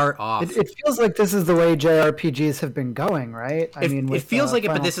start off. It feels like this is the way JRPGs have been going, right? It feels like it,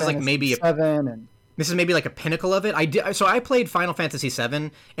 but this is like maybe this is maybe like a pinnacle of it. So I played Final Fantasy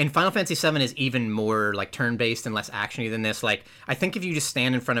VII, and Final Fantasy VII is even more like turn-based and less actiony than this. Like I think if you just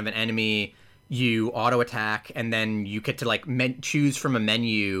stand in front of an enemy, you auto attack, and then you get to like choose from a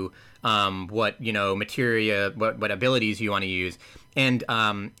menu what materia, what abilities you want to use. And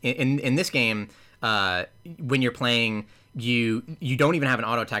in this game, when you're playing, you don't even have an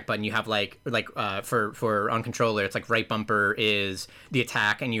auto attack button. You have for on controller, it's like right bumper is the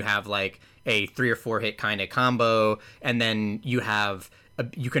attack, and you have like a 3 or 4 hit kind of combo, and then you have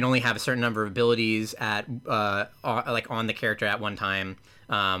you can only have a certain number of abilities at like on the character at one time.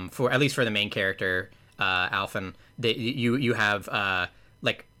 For at least for the main character, Alphen, that you have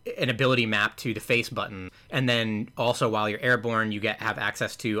like an ability map to the face button, and then also while you're airborne, you have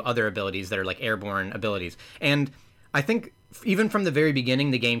access to other abilities that are like airborne abilities. And I think even from the very beginning,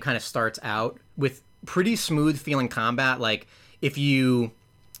 the game kind of starts out with pretty smooth feeling combat. Like if you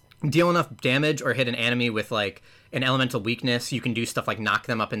deal enough damage or hit an enemy with like an elemental weakness, you can do stuff like knock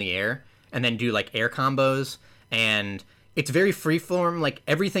them up in the air and then do like air combos. And it's very freeform, like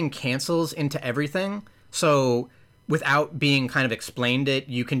everything cancels into everything. So without being kind of explained it,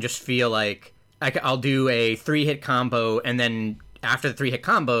 you can just feel like I'll do a 3-hit combo, and then after the 3-hit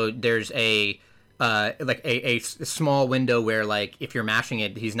combo, there's a small window where like if you're mashing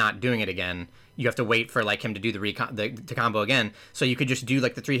it, he's not doing it again. You have to wait for like him to do the combo again. So you could just do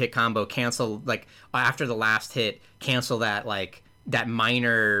like the 3-hit combo, cancel like after the last hit, cancel that like that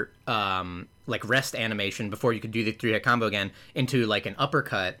minor like rest animation before you could do the 3-hit combo again into like an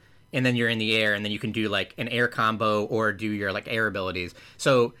uppercut, and then you're in the air, and then you can do like an air combo or do your like air abilities.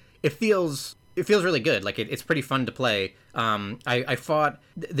 So it feels really good. Like it's pretty fun to play. I fought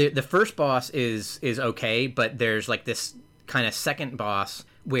the first boss is okay, but there's like this kind of second boss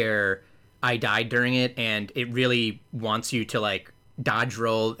where I died during it, and it really wants you to like dodge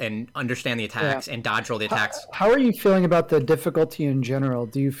roll and understand the attacks and dodge roll the attacks. How are you feeling about the difficulty in general?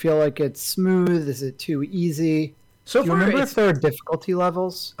 Do you feel like it's smooth? Is it too easy? So do you remember if there are difficulty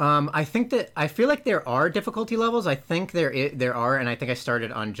levels? I feel like there are difficulty levels. I think there are, and I think I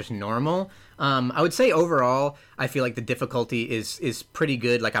started on just normal. I would say overall, I feel like the difficulty is pretty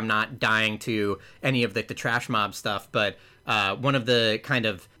good. Like I'm not dying to any of the trash mob stuff, but one of the kind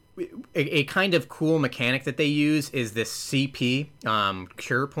of a kind of cool mechanic that they use is this CP,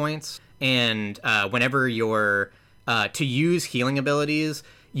 cure points, and whenever you're to use healing abilities,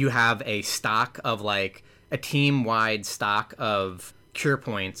 you have a stock of like a team-wide stock of cure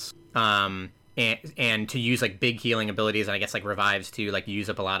points, and to use like big healing abilities, and I guess like revives to like use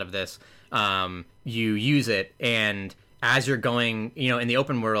up a lot of this. You use it, and as you're going, in the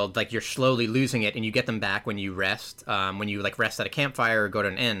open world, like you're slowly losing it, and you get them back when you rest, when you like rest at a campfire or go to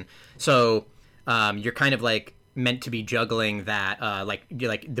an inn. So you're kind of like meant to be juggling that, like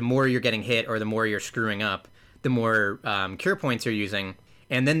the more you're getting hit or the more you're screwing up, the more cure points you're using.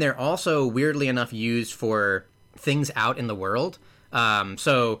 And then they're also weirdly enough used for things out in the world. What do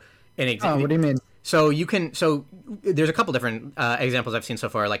you mean? So there's a couple different examples I've seen so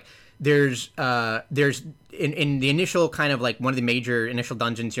far. Like there's in the initial kind of like one of the major initial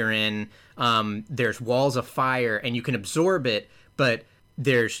dungeons you're in, there's walls of fire, and you can absorb it, but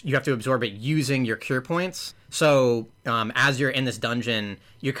you have to absorb it using your cure points. So as you're in this dungeon,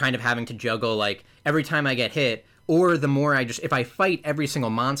 you're kind of having to juggle like every time I get hit, or the more if I fight every single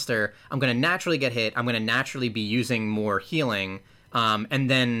monster, I'm going to naturally get hit. I'm going to naturally be using more healing, and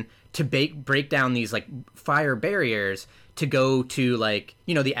then to break down these like fire barriers, to go to like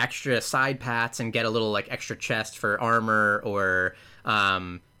the extra side paths and get a little like extra chest for armor, or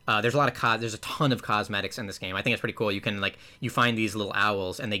there's a ton of cosmetics in this game. I think it's pretty cool. You can you find these little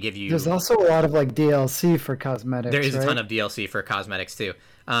owls, and they give you. There's also a lot of like DLC for cosmetics. There is right? a ton of DLC for cosmetics too.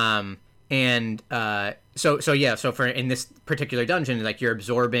 So for in this particular dungeon, like you're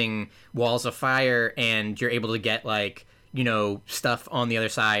absorbing walls of fire, and you're able to get like stuff on the other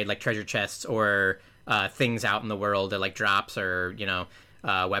side, like treasure chests or things out in the world, or like drops, or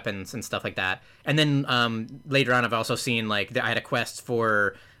weapons and stuff like that. And then later on, I've also seen like I had a quest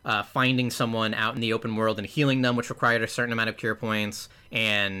for finding someone out in the open world and healing them, which required a certain amount of cure points,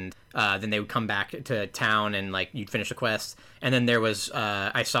 and then they would come back to town, and like you'd finish the quest. And then there was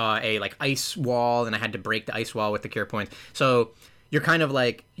I saw a like ice wall, and I had to break the ice wall with the cure points. So you're kind of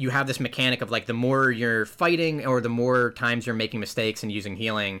like, you have this mechanic of like the more you're fighting, or the more times you're making mistakes and using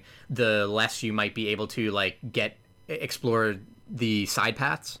healing, the less you might be able to like explore the side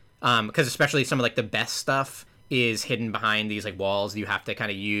paths, because especially some of like the best stuff is hidden behind these like walls. You have to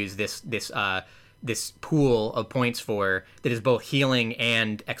kind of use this pool of points for that is both healing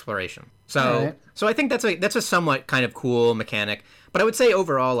and exploration. So right. So I think that's a somewhat kind of cool mechanic. But I would say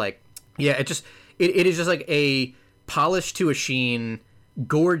overall, like, yeah, it is just like a polished to a sheen,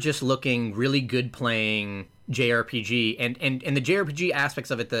 gorgeous looking, really good playing JRPG, and the JRPG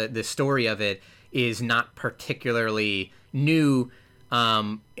aspects of it, the story of it is not particularly new,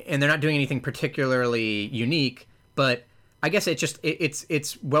 and they're not doing anything particularly unique, but I guess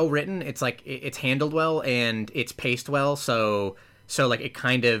it's well written. It's like it's handled well, and it's paced well. So like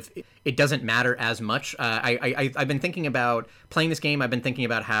it doesn't matter as much. I've been thinking about playing this game. I've been thinking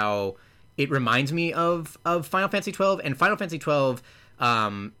about how it reminds me of Final Fantasy 12, and Final Fantasy 12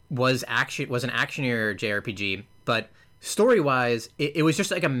 was an actionier JRPG, but story wise, it was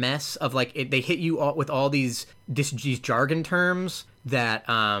just like a mess of like they hit you all with all these jargon terms that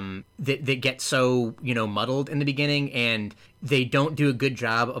that get so muddled in the beginning, and they don't do a good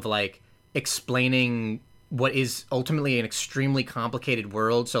job of like explaining what is ultimately an extremely complicated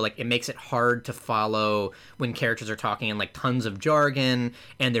world. So like it makes it hard to follow when characters are talking in like tons of jargon,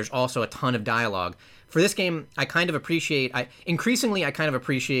 and there's also a ton of dialogue. For this game, I kind of appreciate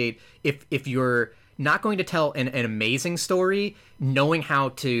if you're not going to tell an amazing story, knowing how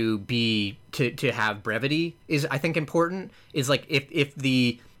to have brevity is, I think, important. Is like if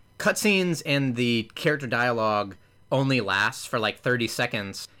the cutscenes and the character dialogue only lasts for like 30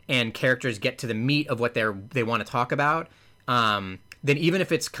 seconds and characters get to the meat of what they want to talk about, then even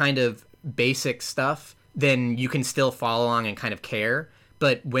if it's kind of basic stuff, then you can still follow along and kind of care.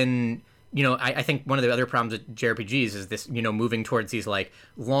 But when I think one of the other problems with JRPGs is this, moving towards these like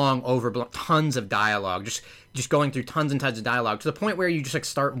long tons of dialogue, just going through tons and tons of dialogue to the point where you just like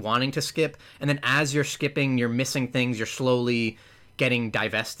start wanting to skip, and then as you're skipping, you're missing things. You're slowly getting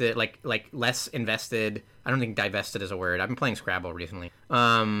divested, like less invested. I don't think divested is a word. I've been playing Scrabble recently.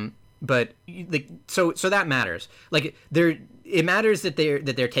 But like so that matters. Like it matters that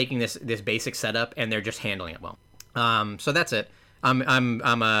they're taking this basic setup and they're just handling it well. So that's it.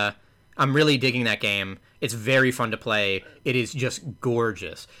 I'm really digging that game. It's very fun to play. It is just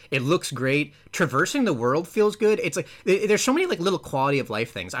gorgeous. It looks great. Traversing the world feels good. It's like there's so many like little quality of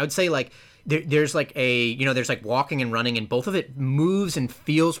life things. I would say like there's like there's like walking and running, and both of it moves and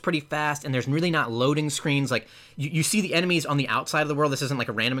feels pretty fast, and there's really not loading screens. Like you see the enemies on the outside of the world. This isn't like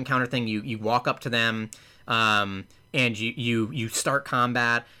a random encounter thing. You walk up to them, and you start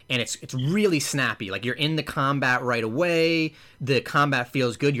combat, and it's really snappy. Like you're in the combat right away. The combat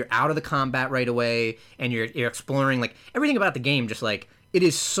feels good. You're out of the combat right away, and you're exploring. Like everything about the game, just like it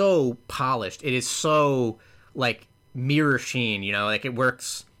is so polished. It is so like mirror sheen. Like it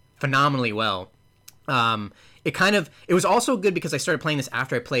works phenomenally well. It was also good because I started playing this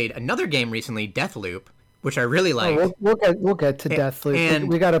after I played another game recently, Deathloop, which I really liked. Oh, we'll get to Deathloop. And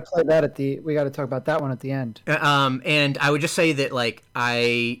we got to play that we got to talk about that one at the end. And I would just say that like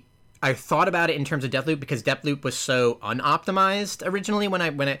I thought about it in terms of Deathloop because Deathloop was so unoptimized originally when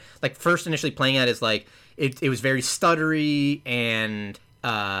I like first initially playing it. Is like it was very stuttery, and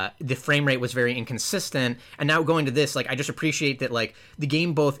the frame rate was very inconsistent. And now going to this, like I just appreciate that like the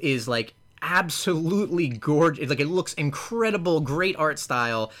game both is like absolutely gorgeous. Like it looks incredible, great art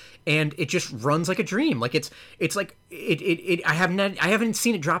style, and it just runs like a dream. Like it's like I haven't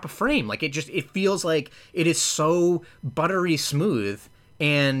seen it drop a frame. Like it feels like it is so buttery smooth,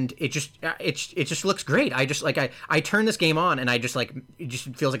 and it just looks great. I turn this game on and I just like it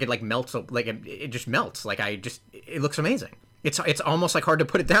just feels like it like melts, like it just melts. Like it looks amazing. It's almost like hard to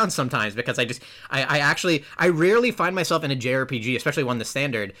put it down sometimes because I rarely find myself in a JRPG, especially one the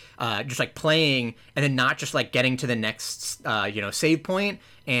standard, just like playing and then not just like getting to the next save point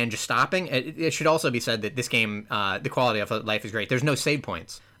and just stopping. It should also be said that this game, the quality of life is great. There's no save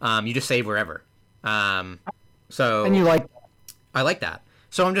points. You just save wherever. And you like that. I like that.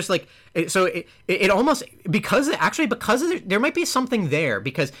 So I'm just like, it almost, because there might be something there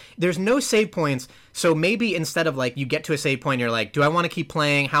because there's no save points. So maybe instead of like you get to a save point, you're like, do I want to keep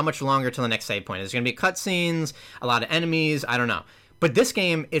playing? How much longer till the next save point? Is there going to be cutscenes, a lot of enemies? I don't know. But this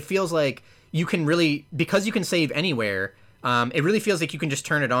game, it feels like you can really, because you can save anywhere, it really feels like you can just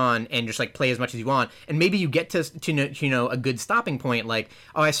turn it on and just like play as much as you want. And maybe you get to a good stopping point. Like,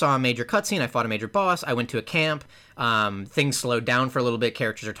 oh, I saw a major cutscene. I fought a major boss. I went to a camp. Things slowed down for a little bit.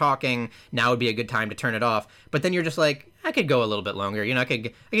 Characters are talking. Now would be a good time to turn it off. But then you're just like, I could go a little bit longer. I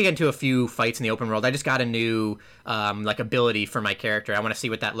could get into a few fights in the open world. I just got a new like ability for my character. I want to see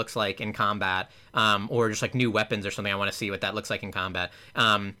what that looks like in combat. Or just like new weapons or something. I want to see what that looks like in combat.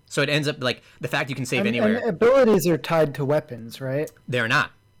 So it ends up like the fact you can save anywhere. And abilities are tied to weapons, right? They're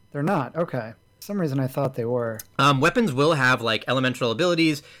not. They're not. Okay. For some reason I thought they were. Weapons will have like elemental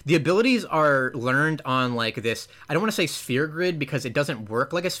abilities. The abilities are learned on like this, I don't want to say sphere grid because it doesn't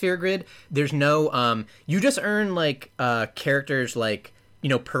work like a sphere grid. There's no you just earn like characters like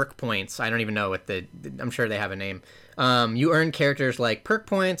perk points. I don't even know what I'm sure they have a name. You earn characters like perk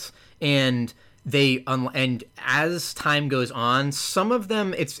points, and and as time goes on, some of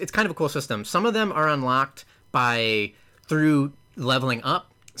them it's kind of a cool system. Some of them are unlocked through leveling up.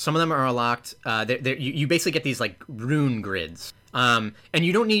 Some of them are unlocked. You basically get these like rune grids, and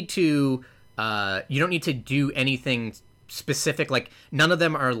you don't need to do anything specific. Like none of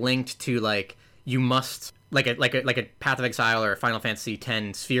them are linked to like you must like a Path of Exile or a Final Fantasy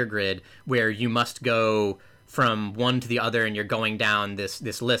X sphere grid where you must go from one to the other and you're going down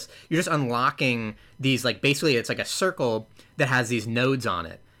this list, you're just unlocking these, like, basically it's like a circle that has these nodes on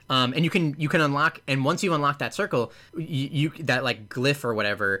it. And you can unlock, and once you unlock that circle, you that like glyph or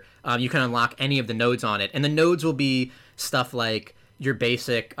whatever, you can unlock any of the nodes on it, and the nodes will be stuff like your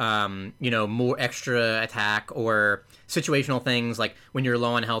basic, more extra attack, or situational things like when you're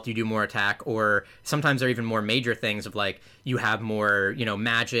low on health, you do more attack, or sometimes they're even more major things of like you have more,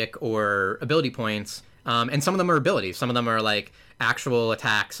 magic or ability points, and some of them are abilities, some of them are like actual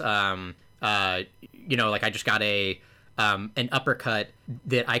attacks. Like I just got an uppercut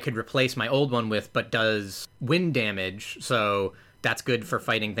that I could replace my old one with, but does wind damage, so that's good for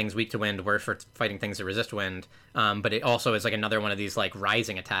fighting things weak to wind, worse for fighting things that resist wind. But it also is like another one of these like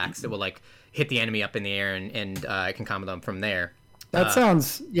rising attacks that will like hit the enemy up in the air, and I can combo them from there. This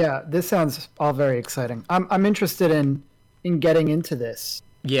sounds all very exciting. I'm interested in getting into this.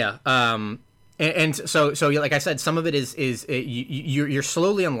 Yeah. And so like I said, some of it is you're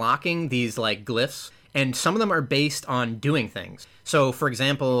slowly unlocking these like glyphs, and some of them are based on doing things. So, for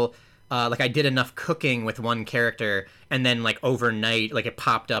example, like I did enough cooking with one character, and then like overnight, like it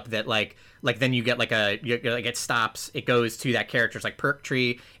popped up that like then you get like it stops, it goes to that character's like perk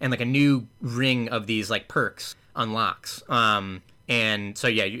tree, and like a new ring of these like perks unlocks. And so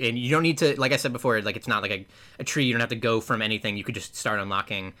yeah, and you don't need to, like I said before, like it's not like a tree. You don't have to go from anything. You could just start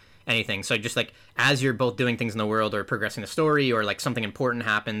unlocking anything. So just like as you're both doing things in the world or progressing the story, or like something important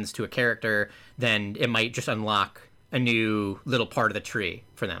happens to a character, then it might just unlock a new little part of the tree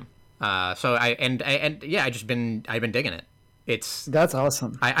for them. I've been digging it. That's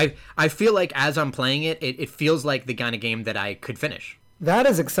awesome. I feel like as I'm playing it feels like the kind of game that I could finish. That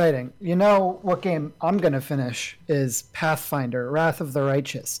is exciting. You know what game I'm going to finish is Pathfinder: Wrath of the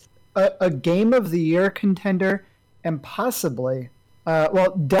Righteous. A game of the year contender, and possibly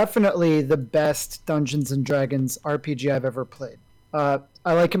definitely the best Dungeons and Dragons RPG I've ever played. I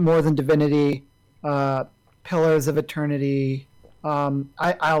like it more than Divinity, Pillars of Eternity.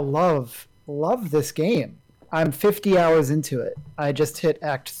 I love this game. I'm 50 hours into it. I just hit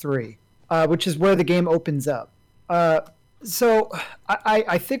Act 3, which is where the game opens up. So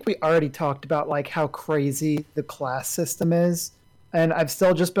I think we already talked about like how crazy the class system is, and I've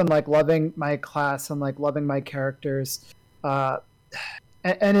still just been like loving my class and like loving my characters.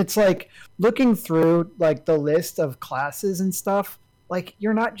 And it's like looking through like the list of classes and stuff, like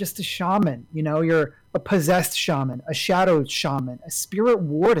you're not just a shaman, you're a possessed shaman, a shadow shaman, a spirit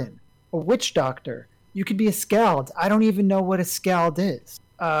warden, a witch doctor. You could be a skald. I don't even know what a skald is.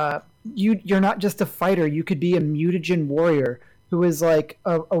 You're not just a fighter. You could be a mutagen warrior who is like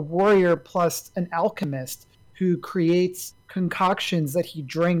a warrior plus an alchemist who creates concoctions that he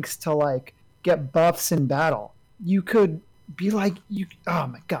drinks to like get buffs in battle. You could be like oh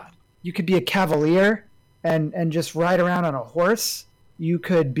my god, you could be a cavalier and just ride around on a horse. You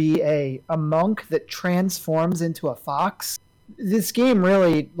could be a monk that transforms into a fox. This game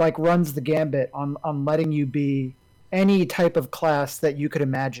really like runs the gambit on letting you be any type of class that you could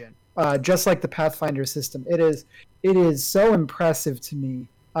imagine, just like the Pathfinder system. It is so impressive to me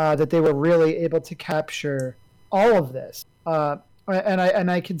that they were really able to capture all of this.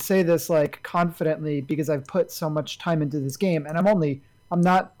 And I can say this like confidently because I've put so much time into this game, and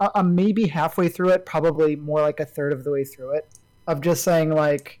I'm maybe halfway through it, probably more like a third of the way through it, of just saying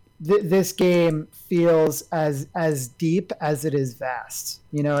like this game feels as deep as it is vast.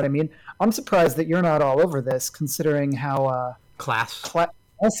 You know what I mean? I'm surprised that you're not all over this, considering how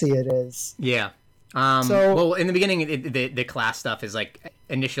classy it is. Yeah. Well, in the beginning, the class stuff is like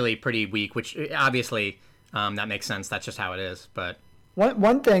initially pretty weak, which obviously that makes sense. That's just how it is. But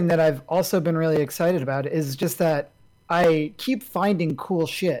one thing that I've also been really excited about is just that I keep finding cool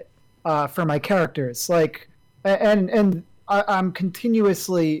shit for my characters. Like, and I'm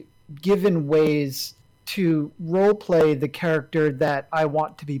continuously given ways to role play the character that I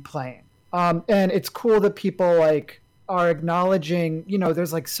want to be playing. And it's cool that people like are acknowledging,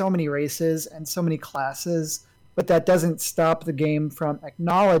 there's like so many races and so many classes, but that doesn't stop the game from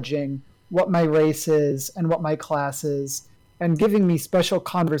acknowledging what my race is and what my class is, and giving me special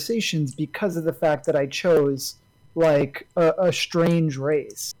conversations because of the fact that I chose like a strange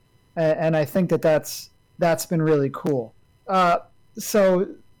race. And I think that's been really cool. So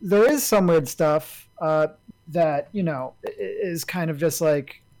there is some weird stuff that, is kind of just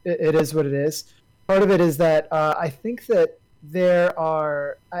like, it is what it is. Part of it is that I think that there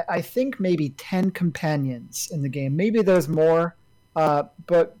are, I think maybe 10 companions in the game. Maybe there's more,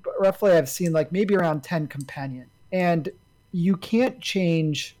 but roughly I've seen like maybe around 10 companion. And you can't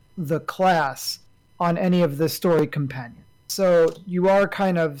change the class on any of the story companions. So you are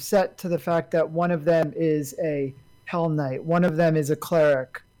kind of set to the fact that one of them is a Hell Knight, one of them is a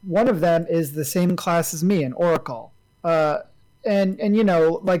cleric, one of them is the same class as me, an Oracle. And you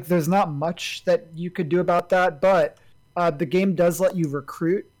know, like there's not much that you could do about that, but the game does let you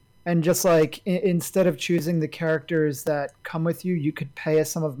recruit, and just like instead of choosing the characters that come with you, you could pay a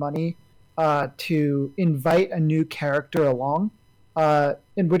sum of money to invite a new character along.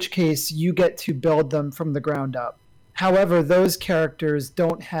 In which case you get to build them from the ground up. However, those characters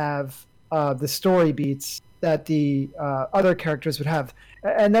don't have the story beats that the other characters would have.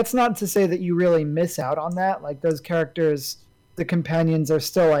 And that's not to say that you really miss out on that. Like those characters, the companions are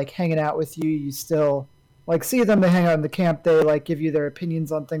still like hanging out with you. You still like see them. They hang out in the camp. They like give you their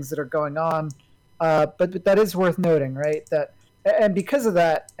opinions on things that are going on. But that is worth noting, right? That and because of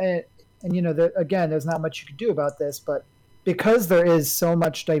that, and you know, again, there's not much you can do about this, but because there is so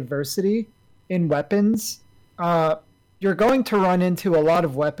much diversity in weapons, you're going to run into a lot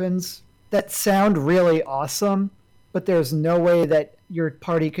of weapons that sound really awesome, but there's no way that your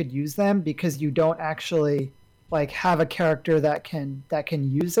party could use them because you don't actually like have a character that can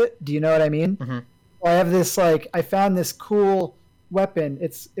use it. Do you know what I mean? Mm-hmm. I have this I found this cool weapon.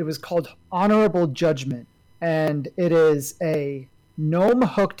 It was called Honorable Judgment, and it is a gnome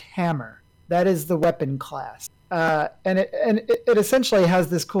hooked hammer. That is the weapon class. And it essentially has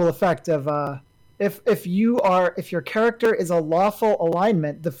this cool effect of if your character is a lawful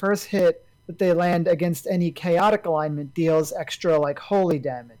alignment, the first hit that they land against any chaotic alignment deals extra like holy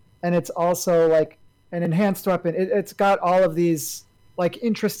damage, and it's also like an enhanced weapon. It's got all of these like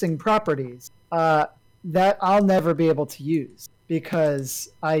interesting properties that I'll never be able to use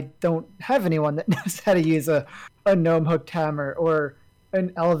because I don't have anyone that knows how to use a gnome hooked hammer or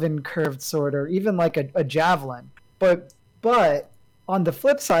an elven curved sword or even like a javelin. But on the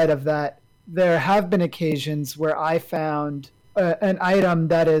flip side of that, there have been occasions where I found an item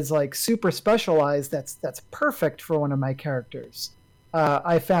that is like super specialized that's perfect for one of my characters.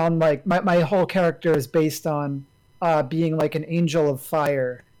 I found like my whole character is based on being like an angel of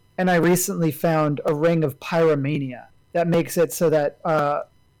fire, and I recently found a ring of pyromania that makes it so that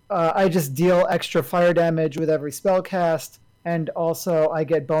I just deal extra fire damage with every spell cast. And also I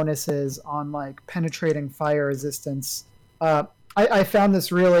get bonuses on like penetrating fire resistance. I found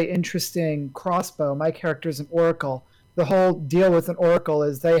this really interesting crossbow. My character's an oracle. The whole deal with an oracle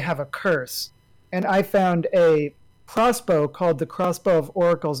is they have a curse. And I found a crossbow called the Crossbow of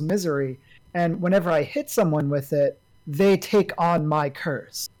Oracle's Misery. And whenever I hit someone with it, they take on my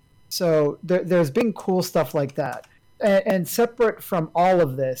curse. So there's been cool stuff like that. And separate from all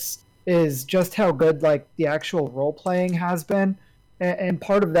of this is just how good like the actual role playing has been, and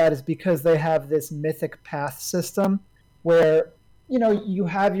part of that is because they have this mythic path system where you know you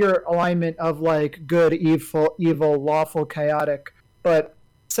have your alignment of like good, evil, lawful, chaotic, but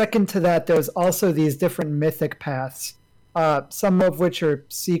second to that there's also these different mythic paths, some of which are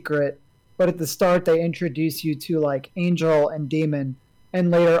secret, but at the start they introduce you to like angel and demon,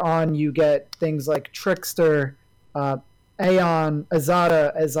 and later on you get things like trickster, Aeon,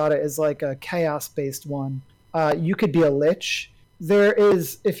 Azada. Azada is like a chaos-based one. You could be a lich. There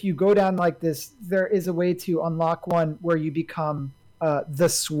is, if you go down like this, there is a way to unlock one where you become the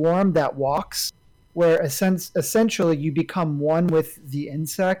swarm that walks, where essentially you become one with the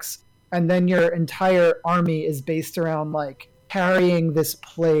insects, and then your entire army is based around like carrying this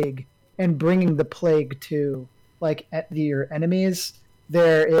plague and bringing the plague to like your enemies.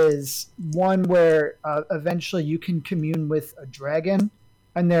 There is one where eventually you can commune with a dragon,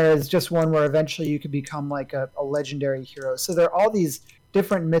 and there is just one where eventually you can become like a legendary hero. So there are all these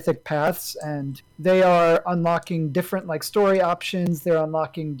different mythic paths, and they are unlocking different like story options. They're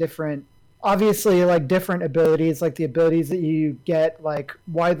unlocking different, obviously like different abilities, like the abilities that you get like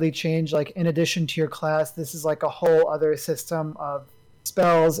widely change. Like in addition to your class, this is like a whole other system of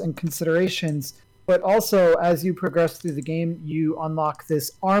spells and considerations. But also, as you progress through the game, you unlock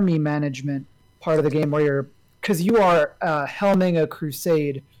this army management part of the game where because you are helming a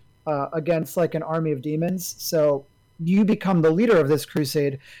crusade against like an army of demons. So you become the leader of this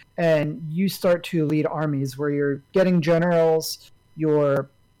crusade, and you start to lead armies where you're getting generals, you're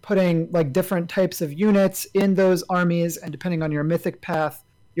putting like different types of units in those armies, and depending on your mythic path,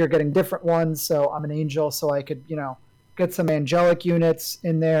 you're getting different ones. So I'm an angel, so I could, get some angelic units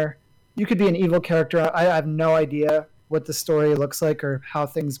in there. You could be an evil character. I have no idea what the story looks like or how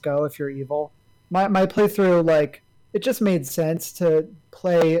things go if you're evil. My playthrough, like, it just made sense to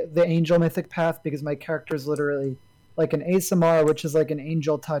play the angel mythic path because my character is literally like an Aasimar, which is like an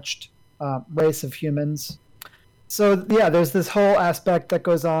angel-touched race of humans. So, yeah, there's this whole aspect that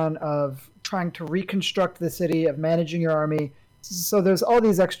goes on of trying to reconstruct the city, of managing your army. So there's all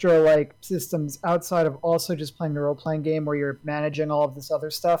these extra like systems outside of also just playing the role-playing game where you're managing all of this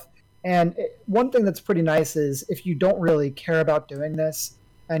other stuff. And one thing that's pretty nice is if you don't really care about doing this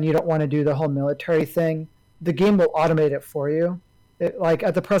and you don't want to do the whole military thing, the game will automate it for you. Like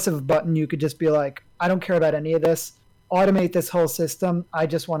at the press of a button, you could just be like, I don't care about any of this. Automate this whole system. I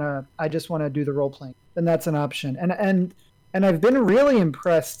just want to do the role-playing. And that's an option. And I've been really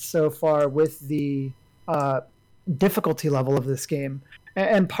impressed so far with the difficulty level of this game.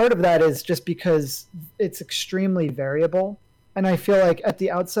 And part of that is just because it's extremely variable. And I feel like at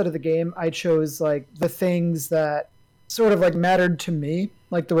the outset of the game, I chose like the things that sort of like mattered to me,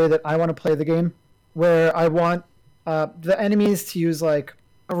 like the way that I want to play the game, where I want the enemies to use like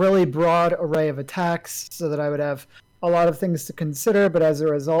a really broad array of attacks so that I would have a lot of things to consider, but as a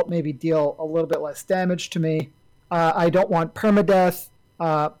result, maybe deal a little bit less damage to me. I don't want permadeath.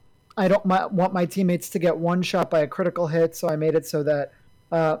 I don't want my teammates to get one shot by a critical hit, so I made it so that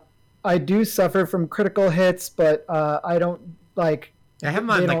I do suffer from critical hits, but I don't like. I have them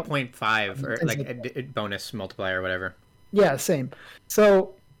on like 0.5 or like a bonus multiplier or whatever. Yeah, same.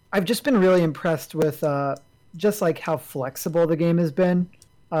 So I've just been really impressed with just like how flexible the game has been.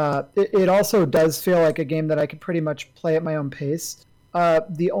 It also does feel like a game that I could pretty much play at my own pace.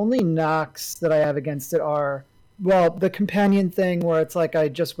 The only knocks that I have against it are, well, the companion thing where it's like I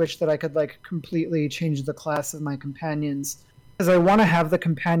just wish that I could like completely change the class of my companions, because I want to have the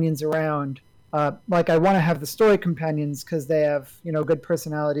companions around. Like I want to have the story companions because they have, you know, good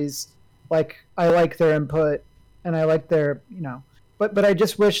personalities. Like I like their input and I like their, you know, but I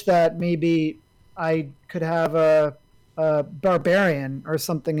just wish that maybe I could have a barbarian or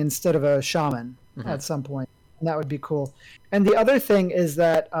something instead of a shaman at some point. And that would be cool. And the other thing is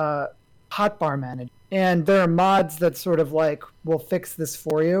that hotbar management. And there are mods that sort of like will fix this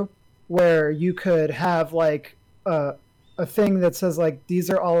for you, where you could have like a thing that says like, these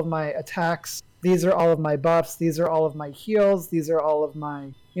are all of my attacks, these are all of my buffs, these are all of my heals, these are all of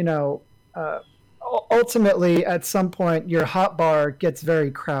my, you know, ultimately at some point your hotbar gets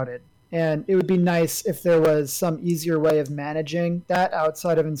very crowded. And it would be nice if there was some easier way of managing that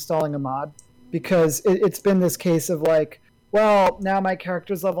outside of installing a mod, because it's been this case of like, well, now my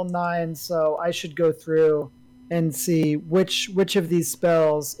character's level 9, so I should go through and see which of these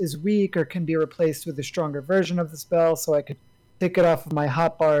spells is weak or can be replaced with a stronger version of the spell so I could take it off of my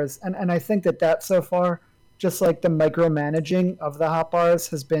hotbars. And I think that so far, just like the micromanaging of the hotbars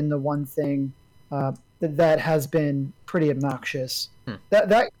has been the one thing that has been pretty obnoxious.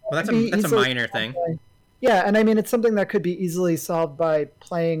 That's a minor thing. Yeah, and I mean, it's something that could be easily solved by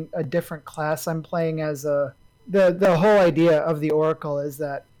playing a different class. I'm playing as the whole idea of the Oracle is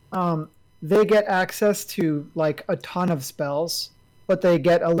that they get access to like a ton of spells, but they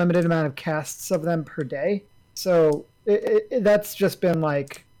get a limited amount of casts of them per day. So that's just been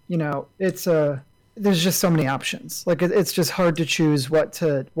like, you know, there's just so many options. Like it's just hard to choose what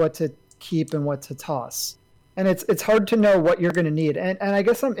to keep and what to toss. And it's hard to know what you're going to need. And I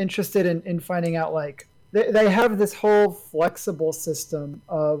guess I'm interested in finding out, like, they have this whole flexible system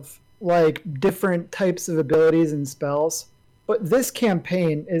of like different types of abilities and spells, but this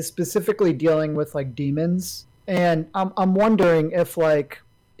campaign is specifically dealing with like demons, and I'm wondering if like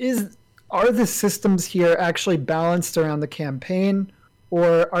are the systems here actually balanced around the campaign,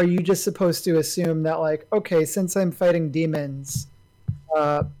 or are you just supposed to assume that like, okay, since I'm fighting demons,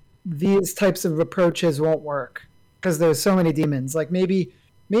 these types of approaches won't work because there's so many demons. Like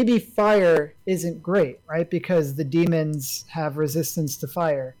maybe fire isn't great, right? Because the demons have resistance to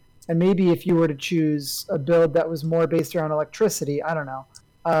fire. And maybe if you were to choose a build that was more based around electricity, I don't know,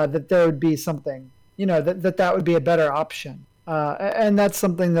 that there would be something, you know, that would be a better option. And that's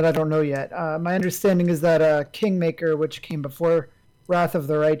something that I don't know yet. My understanding is that Kingmaker, which came before Wrath of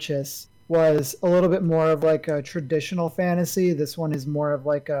the Righteous, was a little bit more of like a traditional fantasy. This one is more of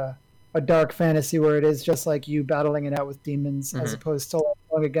like a dark fantasy where it is just like you battling it out with demons as opposed to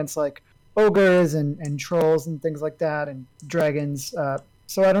going against like ogres and trolls and things like that and dragons.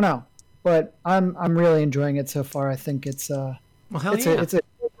 So I don't know, but I'm really enjoying it so far. I think it's a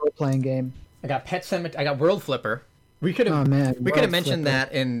role-playing game. I got Pet Sematary. I got World Flipper. We could have mentioned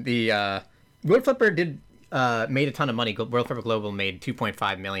that in the World Flipper made a ton of money. World Flipper Global made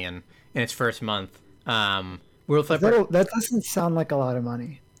 $2.5 million in its first month. World Flipper. That doesn't sound like a lot of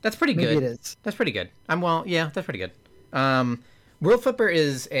money. That's pretty good. Maybe it is. That's pretty good. That's pretty good. World Flipper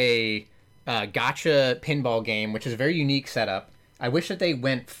is a gacha pinball game, which is a very unique setup. I wish that they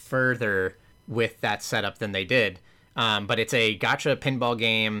went further with that setup than they did. But it's a gacha pinball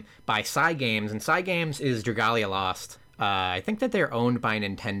game by Cygames, and Cygames is Dragalia Lost. I think that they're owned by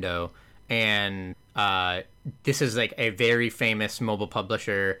Nintendo, and this is like a very famous mobile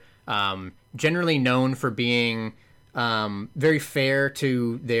publisher, generally known for being very fair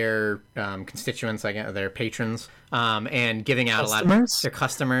to their constituents, like their patrons, and giving out a lot of their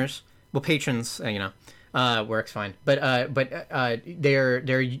customers. Well, patrons, works fine, but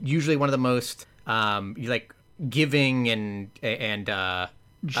they're usually one of the most like giving and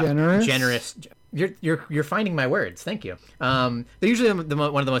generous. You're finding my words. Thank you. They're usually one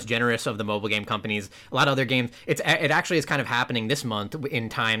of the most generous of the mobile game companies. A lot of other games. It actually is kind of happening this month in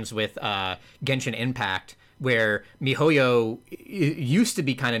times with Genshin Impact, where MiHoYo used to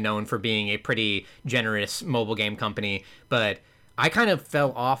be kind of known for being a pretty generous mobile game company, but I kind of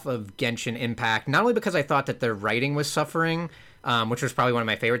fell off of Genshin Impact, not only because I thought that their writing was suffering, which was probably one of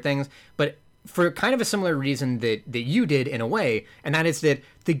my favorite things, but for kind of a similar reason that you did in a way, and that is that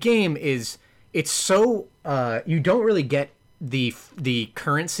the game is, it's so, you don't really get the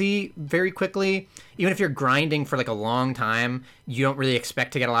currency very quickly. Even if you're grinding for like a long time, you don't really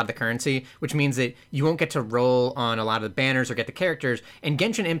expect to get a lot of the currency, which means that you won't get to roll on a lot of the banners or get the characters. And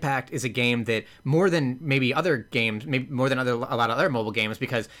Genshin Impact is a game that more than maybe other games, maybe more than a lot of other mobile games,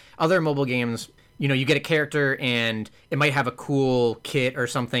 because other mobile games, you get a character and it might have a cool kit or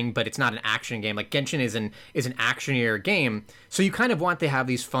something, but it's not an action game. Like Genshin is an actionier game, so you kind of want to have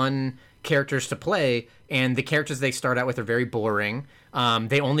these fun characters to play, and the characters they start out with are very boring.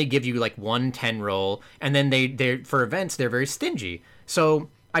 They only give you like 1/10 roll, and then they for events they're very stingy. So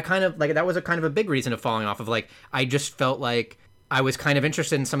I kind of like, that was a kind of a big reason of falling off of, like, I just felt like I was kind of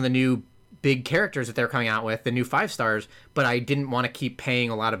interested in some of the new big characters that they're coming out with, the new 5 stars, but I didn't want to keep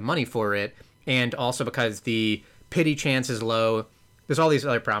paying a lot of money for it, and also because the pity chance is low. There's all these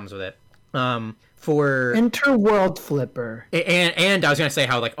other problems with it. For Enter World Flipper. And I was gonna say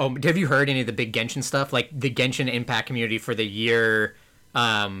how, like, have you heard any of the big Genshin stuff? Like the Genshin Impact community for the year.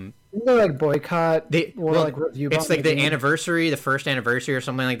 They like boycott. Like review. It's like the anniversary, the first anniversary or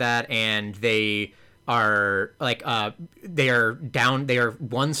something like that, and they are like they are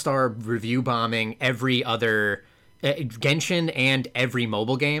 1-star review bombing every other Genshin and every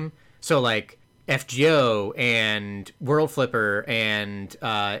mobile game. So like FGO and World Flipper and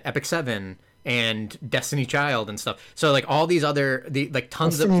Epic 7 and Destiny Child and stuff. So like all these other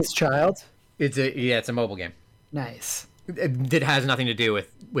tons Destiny's Child. It's a mobile game. Nice. It has nothing to do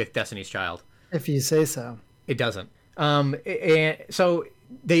with Destiny's Child. If you say so. It doesn't. So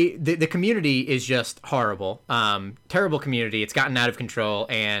the community is just horrible. Terrible community. It's gotten out of control,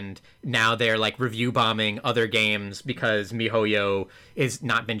 and now they're like review bombing other games because MiHoYo has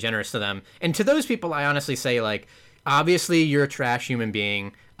not been generous to them. And to those people, I honestly say, like, obviously you're a trash human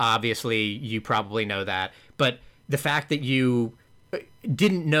being. Obviously you probably know that. But the fact that you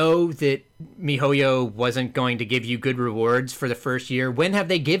didn't know that MiHoYo wasn't going to give you good rewards for the first year. When have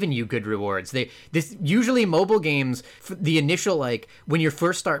they given you good rewards? Usually mobile games, the initial, like, when you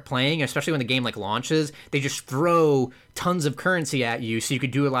first start playing, especially when the game like launches, they just throw tons of currency at you so you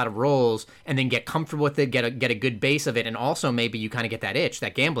could do a lot of rolls and then get comfortable with it, get a good base of it, and also maybe you kind of get that itch,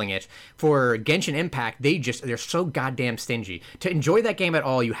 that gambling itch. For Genshin Impact, they're so goddamn stingy. To enjoy that game at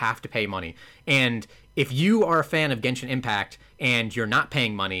all, you have to pay money. And if you are a fan of Genshin Impact and you're not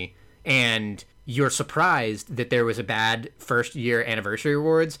paying money and you're surprised that there was a bad first year anniversary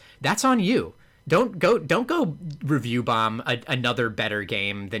rewards, that's on you. Don't go review bomb another better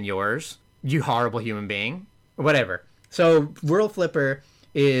game than yours, you horrible human being. Whatever. So World Flipper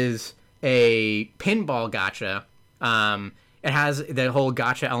is a pinball gacha. It has the whole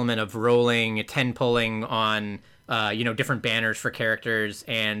gacha element of rolling, 10 pulling on different banners for characters,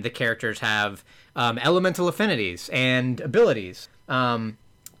 and the characters have elemental affinities and abilities.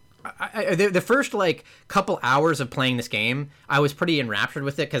 The first like couple hours of playing this game, I was pretty enraptured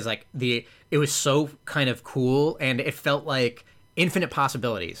with it because like it was so kind of cool, and it felt like infinite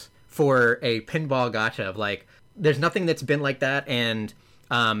possibilities for a pinball gacha. Of like, there's nothing that's been like that, and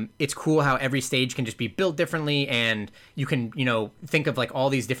it's cool how every stage can just be built differently, and you can think of like all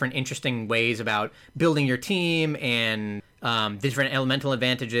these different interesting ways about building your team and different elemental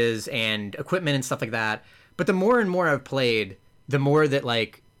advantages and equipment and stuff like that. But the more and more I've played, the more that,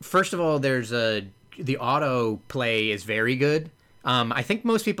 like, first of all, the auto play is very good. I think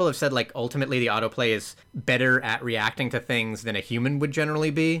most people have said, like, ultimately the autoplay is better at reacting to things than a human would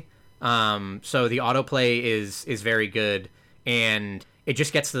generally be. So the autoplay is very good, and it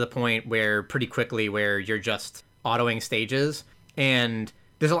just gets to the point where pretty quickly where you're just autoing stages. And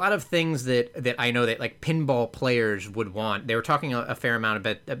there's a lot of things that I know that like pinball players would want. They were talking a fair amount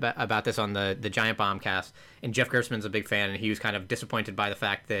about this on the Giant Bomb cast, and Jeff Gerstmann's a big fan, and he was kind of disappointed by the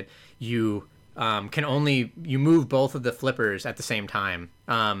fact that you move both of the flippers at the same time.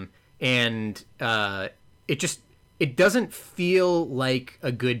 and it doesn't feel like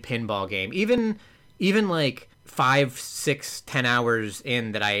a good pinball game. Even like 5, 6, 10 hours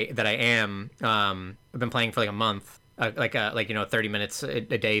in that I am, I've been playing for like a month, like 30 minutes a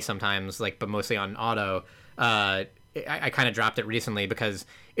day sometimes, like, but mostly on auto. I kind of dropped it recently because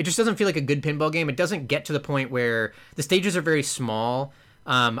it just doesn't feel like a good pinball game. It doesn't get to the point where the stages are very small.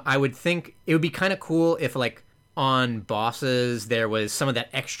 I would think it would be kind of cool if, like, on bosses there was some of that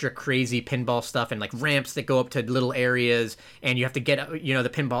extra crazy pinball stuff and like ramps that go up to little areas, and you have to get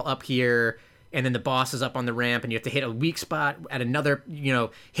the pinball up here, and then the boss is up on the ramp, and you have to hit a weak spot at another,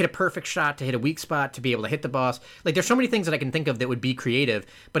 hit a perfect shot to hit a weak spot to be able to hit the boss. Like, there's so many things that I can think of that would be creative,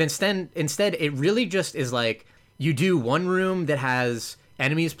 but instead it really just is like, you do one room that has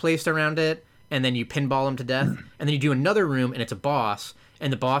enemies placed around it, and then you pinball them to death, and then you do another room, and it's a boss,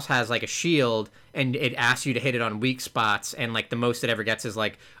 and the boss has like a shield, and it asks you to hit it on weak spots, and like the most it ever gets is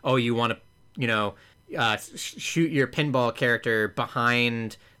like, oh, you want to, shoot your pinball character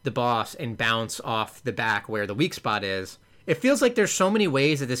behind the boss and bounce off the back where the weak spot is. It feels like there's so many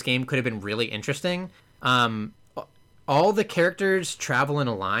ways that this game could have been really interesting. All the characters travel in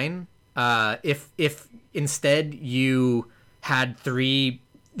a line. If instead you had the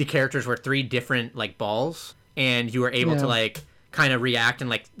characters were 3 different like balls, and you were able to like kind of react and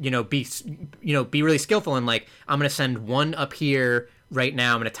like be really skillful, and like, I'm gonna send one up here right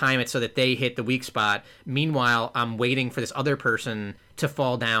now, I'm gonna time it so that they hit the weak spot, meanwhile I'm waiting for this other person to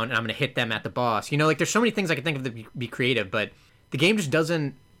fall down, and I'm gonna hit them at the boss. Like, there's so many things I can think of that be creative, but the game just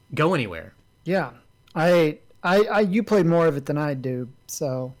doesn't go anywhere. Yeah, I you played more of it than I do,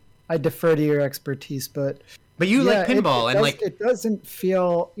 so I defer to your expertise, but you like pinball, it doesn't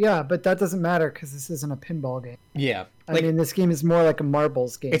feel, but that doesn't matter because this isn't a pinball game. Yeah, I mean, this game is more like a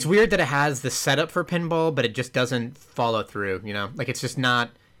marbles game. It's weird that it has the setup for pinball, but it just doesn't follow through. Like, it's just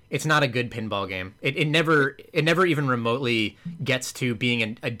not. It's not a good pinball game. It never even remotely gets to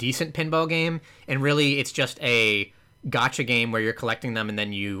being a decent pinball game, and really, it's just a gacha game where you're collecting them and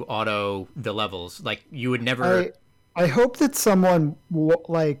then you auto the levels. Like, you would never. I hope that someone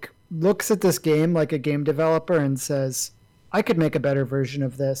looks at this game like a game developer and says, I could make a better version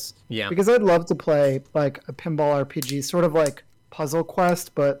of this. Yeah. Because I'd love to play like a pinball RPG, sort of like Puzzle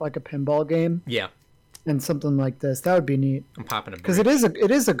Quest, but like a pinball game. Yeah. And something like this. That would be neat. I'm popping a because it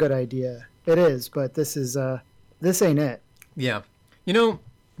is a good idea. It is, but this ain't it. Yeah. You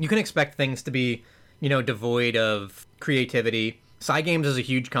can expect things to be, devoid of creativity. Cygames is a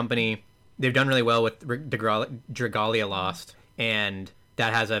huge company. They've done really well with Dragalia Lost, and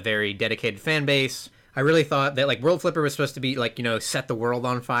that has a very dedicated fan base. I really thought that like World Flipper was supposed to be like, set the world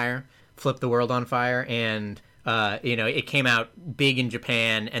on fire, flip the world on fire, and it came out big in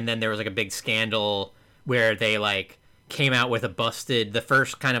Japan, and then there was like a big scandal where they like came out with the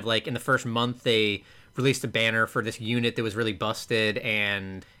first kind of like in the first month they released a banner for this unit that was really busted,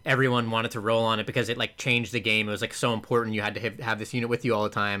 and everyone wanted to roll on it because it like changed the game. It was like so important you had to have this unit with you all the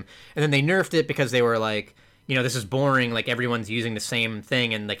time, and then they nerfed it because they were like, this is boring, like everyone's using the same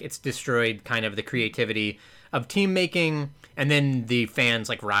thing, and like it's destroyed kind of the creativity of team making. And then the fans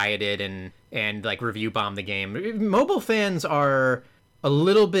like rioted and like review bombed the game. Mobile fans are a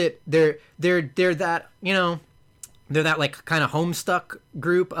little bit, they're that, they're that like kind of homestuck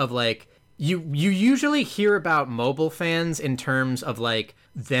group of like, you usually hear about mobile fans in terms of like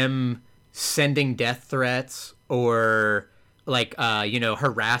them sending death threats or like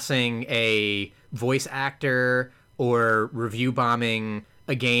harassing a voice actor or review bombing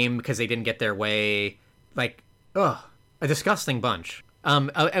a game because they didn't get their way. Like, a disgusting bunch. I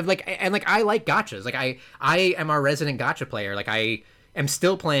like gachas. Like, I am our resident gacha player. Like, I am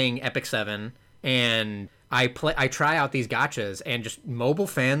still playing Epic 7, and I try out these gachas, and just mobile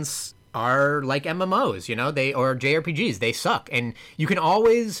fans are like MMOs, or JRPGs. They suck, and you can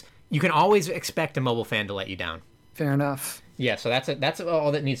always expect a mobile fan to let you down. Fair enough. Yeah, so that's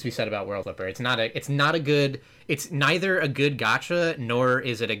all that needs to be said about World Flipper. It's neither a good gacha nor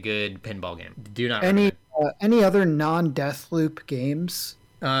is it a good pinball game. Do not any other non-Deathloop games?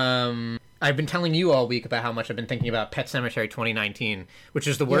 I've been telling you all week about how much I've been thinking about Pet Sematary 2019, which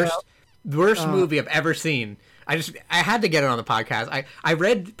is the worst movie I've ever seen. I had to get it on the podcast. I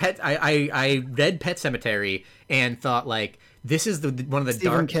read Pet Sematary and thought like, this is one of the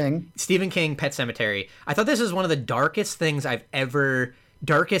Stephen King Pet Sematary. I thought this is one of the darkest things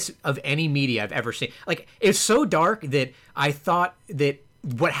darkest of any media I've ever seen. Like, it's so dark that I thought that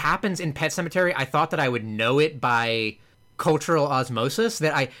what happens in Pet Sematary, I thought that I would know it by cultural osmosis.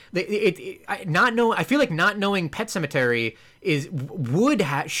 That I feel like not knowing Pet Sematary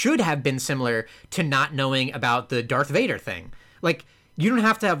should have been similar to not knowing about the Darth Vader thing. Like, you don't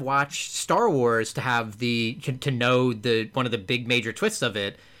have to have watched Star Wars to have to know the one of the big major twists of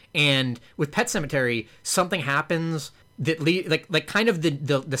it. And with Pet Sematary, something happens that like kind of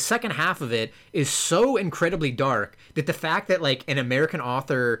the second half of it is so incredibly dark that the fact that like an American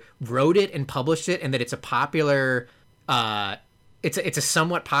author wrote it and published it, and that it's a popular it's a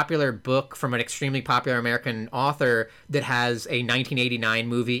somewhat popular book from an extremely popular American author that has a 1989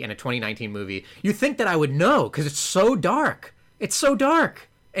 movie and a 2019 movie. You think that I would know because it's so dark. It's so dark.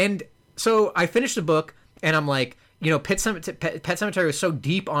 And so I finished the book and I'm like, Pet Sematary was so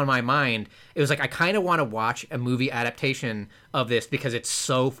deep on my mind. It was like, I kind of want to watch a movie adaptation of this because it's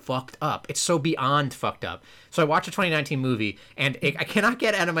so fucked up. It's so beyond fucked up. So I watched a 2019 movie, and I cannot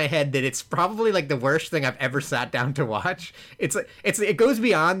get out of my head that it's probably like the worst thing I've ever sat down to watch. It goes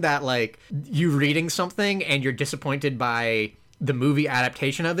beyond that, like you reading something and you're disappointed by the movie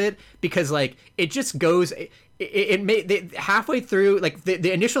adaptation of it, because like it just goes. It made halfway through, like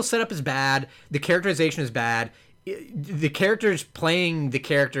the initial setup is bad, the characterization is bad. The characters playing the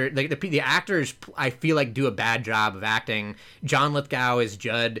character, like the actors, I feel like do a bad job of acting. John Lithgow is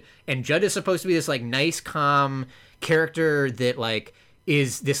Judd, and Judd is supposed to be this like nice, calm character that like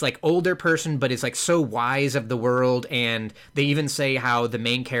is this like older person, but is like so wise of the world. And they even say how the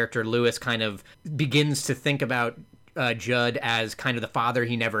main character Lewis kind of begins to think about Judd as kind of the father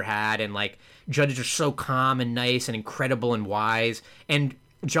he never had, and like Judd is just so calm and nice and incredible and wise. And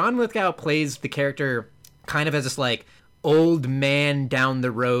John Lithgow plays the character kind of as this like old man down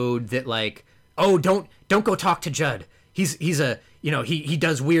the road that like, oh, don't go talk to Judd. He's a he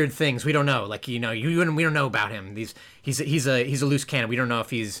does weird things. We don't know, like we don't know about him. He's a loose cannon. We don't know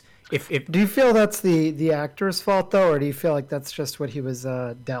if he's if Do you feel that's the actor's fault though, or do you feel like that's just what he was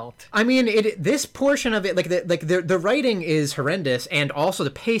dealt? I mean, this portion of it, like the writing is horrendous, and also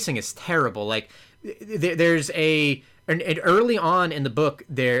the pacing is terrible. Like there's and early on in the book,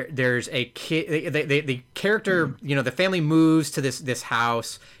 there's a kid. The character, the family moves to this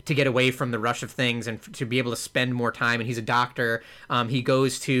house to get away from the rush of things and to be able to spend more time. And he's a doctor. He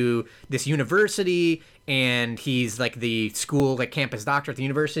goes to this university, and he's like the school, like campus doctor at the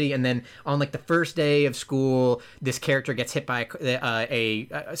university. And then on like the first day of school, this character gets hit by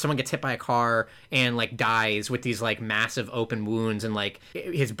someone gets hit by a car and like dies with these like massive open wounds, and like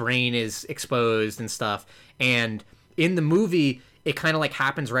his brain is exposed and stuff. And in the movie, it kind of like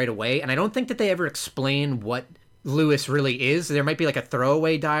happens right away, and I don't think that they ever explain what Lewis really is. There might be like a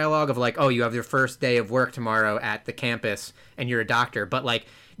throwaway dialogue of like, oh, you have your first day of work tomorrow at the campus and you're a doctor, but like,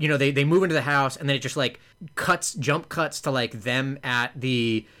 they move into the house, and then it just like jump cuts to like them at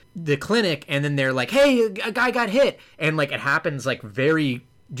the clinic, and then they're like, hey, a guy got hit, and like it happens like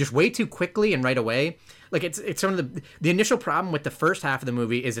just way too quickly and right away. Like it's some of the initial problem with the first half of the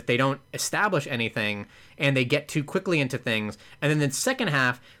movie is that they don't establish anything and they get too quickly into things. And then the second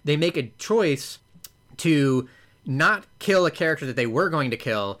half, they make a choice to not kill a character that they were going to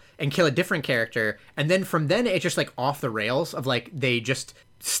kill and kill a different character. And then from then it's just like off the rails of like, they just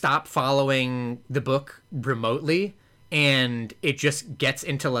stop following the book remotely, and it just gets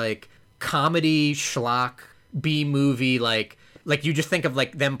into like comedy, schlock, B-movie, like you just think of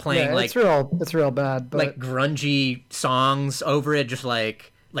like them playing it's real bad, but like grungy songs over it, just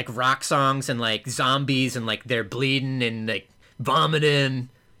like rock songs, and like zombies, and like they're bleeding and like vomiting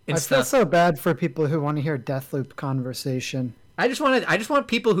and stuff. I feel so bad for people who want to hear Deathloop conversation. I just want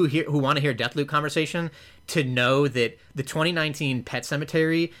people who want to hear Deathloop conversation to know that the 2019 Pet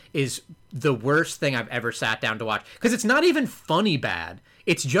Sematary is the worst thing I've ever sat down to watch, because it's not even funny bad.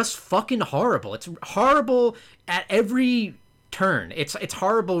 It's just fucking horrible. It's horrible at every turn. It's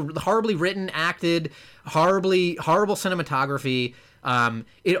horrible, horribly written, acted, horrible cinematography.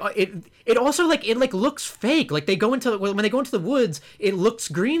 It also like looks fake. Like when they go into the woods, it looks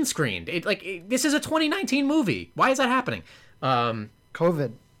green screened. This is a 2019 movie. Why is that happening?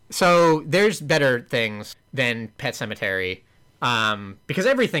 COVID. So there's better things than Pet Sematary, because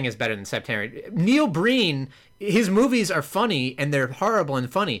everything is better than Sematary. Neil Breen, his movies are funny, and they're horrible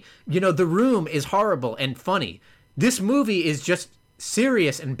and funny. The Room is horrible and funny. This movie is just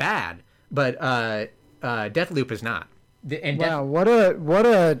serious and bad, but Deathloop is not. Wow, what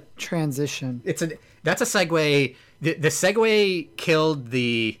a transition! That's a segue. The segue killed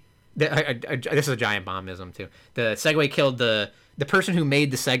this is a giant bombism too. The segue killed the person who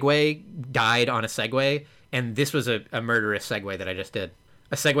made the segue died on a segue, and this was a murderous segue that I just did.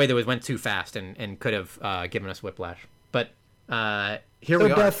 A segue that went too fast and could have given us whiplash. But here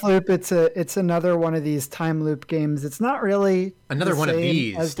we are. Deathloop, it's another one of these time loop games. It's not really another one of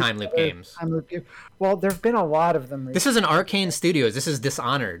these time loop games. Well, there've been a lot of them recently. This is an Arcane Studios. This is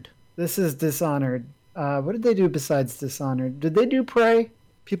Dishonored. This is Dishonored. What did they do besides Dishonored? Did they do Prey? I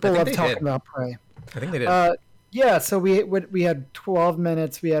People think love they talking did. about Prey. I think they did. Yeah, so we had 12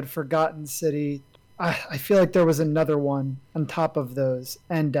 minutes. We had Forgotten City. I feel like there was another one on top of those,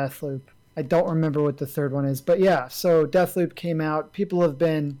 and Deathloop. I don't remember what the third one is, but yeah. So Deathloop came out. People have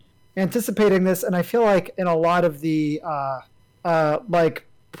been anticipating this, and I feel like in a lot of the like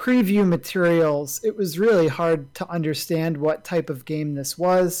preview materials, it was really hard to understand what type of game this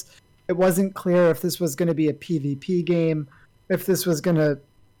was. It wasn't clear if this was going to be a PvP game, if this was going to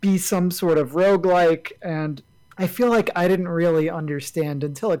be some sort of roguelike, and I feel like I didn't really understand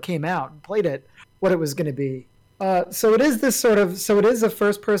until it came out and played it what it was going to be. So it is it is a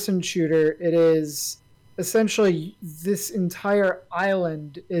first person shooter. It is essentially this entire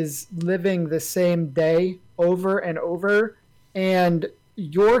island is living the same day over and over, and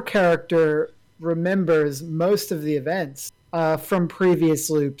your character remembers most of the events from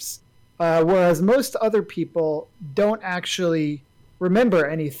previous loops, whereas most other people don't actually remember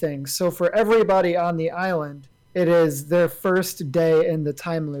anything. So for everybody on the island, it is their first day in the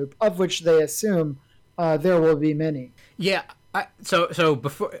time loop, of which they assume there will be many. Yeah. So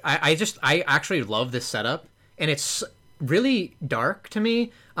before I actually love this setup, and it's really dark to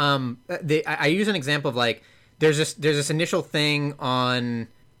me. I use an example of like there's this initial thing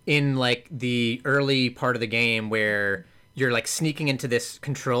in like the early part of the game where you're like sneaking into this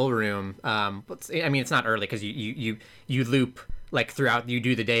control room. I mean, it's not early because you loop like throughout, you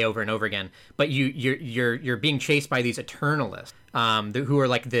do the day over and over again, but you're being chased by these Eternalists, who are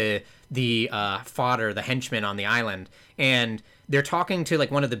like the fodder, the henchmen on the island, and they're talking to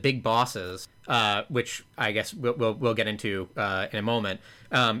like one of the big bosses, which I guess we'll get into in a moment.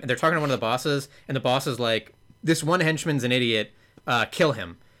 And they're talking to one of the bosses, and the boss is like, "This one henchman's an idiot. Kill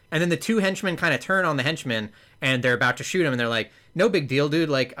him." And then the two henchmen kind of turn on the henchman, and they're about to shoot him, and they're like, "No big deal, dude.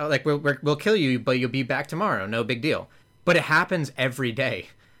 Like we'll kill you, but you'll be back tomorrow. No big deal." But it happens every day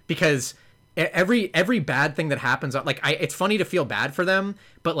because every bad thing that happens, like it's funny to feel bad for them,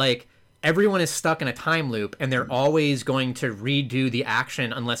 but like everyone is stuck in a time loop, and they're always going to redo the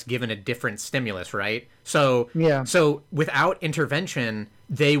action unless given a different stimulus, right? So Yeah. So without intervention,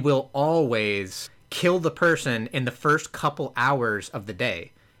 they will always kill the person in the first couple hours of the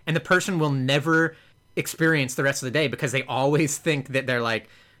day, and the person will never experience the rest of the day because they always think that they're like,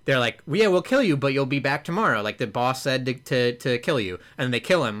 well, yeah, we'll kill you, but you'll be back tomorrow. Like the boss said to kill you, and then they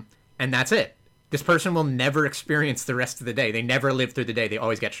kill him, and that's it. This person will never experience the rest of the day. They never live through the day. They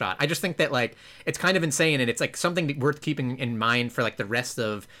always get shot. I just think that like it's kind of insane, and it's like something worth keeping in mind for like the rest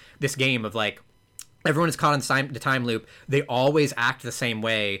of this game of like everyone is caught in the time loop. They always act the same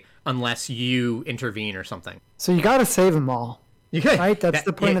way unless you intervene or something. So you got to save them all. Right, that's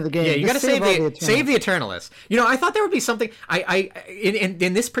the point of the game. Yeah, you got to Just save the Eternalists. You know, I thought there would be something.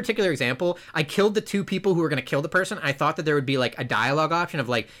 In this particular example, I killed the two people who were going to kill the person. I thought that there would be like a dialogue option of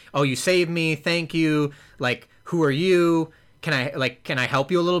like, "Oh, you saved me, thank you. Like, who are you? Can I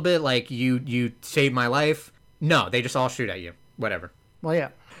help you a little bit? Like, you saved my life." No, they just all shoot at you. Whatever. Well, yeah.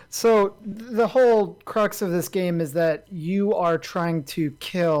 So the whole crux of this game is that you are trying to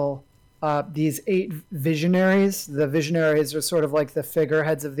kill these 8 visionaries. The visionaries are sort of like the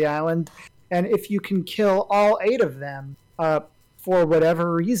figureheads of the island. And if you can kill all 8 of them, for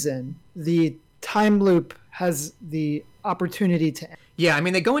whatever reason, the time loop has the opportunity to end. Yeah, I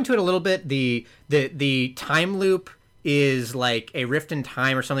mean, they go into it a little bit. The time loop is like a rift in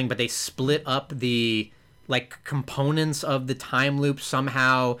time or something, but they split up the like components of the time loop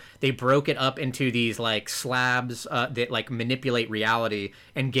somehow. They broke it up into these like slabs that like manipulate reality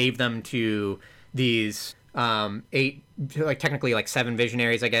and gave them to these 8, like technically like 7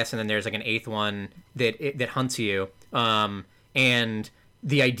 visionaries, I guess, and then there's like an 8th one that hunts you. And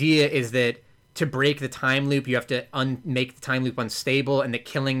the idea is that to break the time loop, you have to make the time loop unstable, and that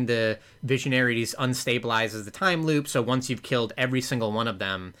killing the visionaries unstabilizes the time loop. So once you've killed every single one of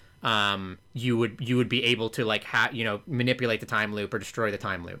them, you would be able to like manipulate the time loop or destroy the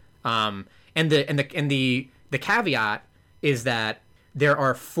time loop. And the caveat is that there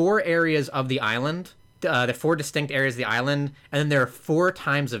are 4 areas of the island, the 4 distinct areas of the island, and then there are 4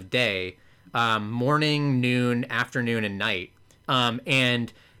 times of day, morning, noon, afternoon, and night.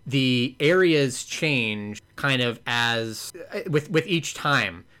 And the areas change kind of as with each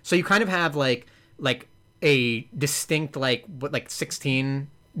time. So you kind of have like a distinct like 16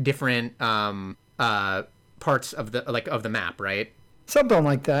 different parts of the map, right? Something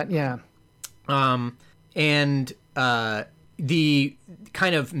like that, yeah. And the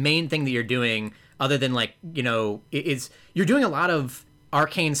kind of main thing that you're doing, other than like is you're doing a lot of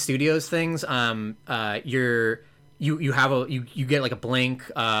Arcane Studios things. you have you get like a blink.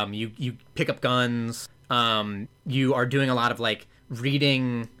 You pick up guns. You are doing a lot of like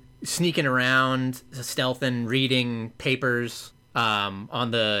reading, sneaking around, stealthing, reading papers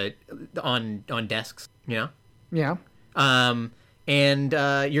on desks. You know. Yeah. And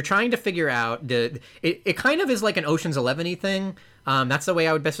you're trying to figure out it kind of is like an Ocean's 11-y thing. That's the way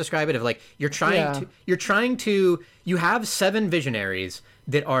I would best describe it. Of like you have 7 visionaries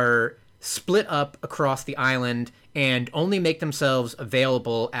that are split up across the island and only make themselves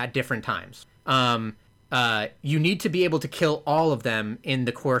available at different times. You need to be able to kill all of them in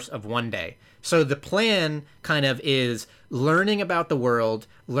the course of one day. So the plan kind of is learning about the world,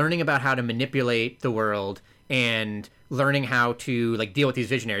 learning about how to manipulate the world, and learning how to like deal with these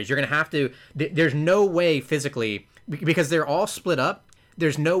visionaries. You're going to have to there's no way physically, because they're all split up,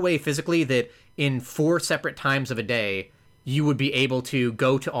 there's no way physically that in 4 separate times of a day you would be able to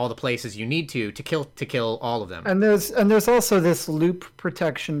go to all the places you need to kill all of them. And there's also this loop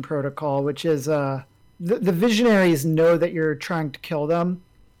protection protocol, which is the visionaries know that you're trying to kill them,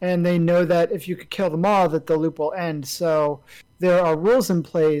 and they know that if you could kill them all, that the loop will end. So there are rules in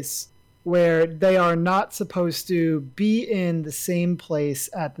place where they are not supposed to be in the same place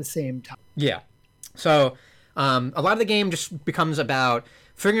at the same time. Yeah. So a lot of the game just becomes about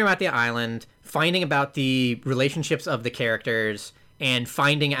figuring out the island, finding about the relationships of the characters, and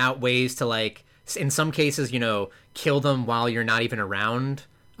finding out ways to, like, in some cases, kill them while you're not even around.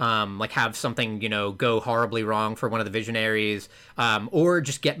 Like have something, go horribly wrong for one of the visionaries, or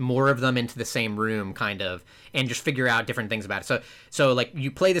just get more of them into the same room, kind of, and just figure out different things about it. So like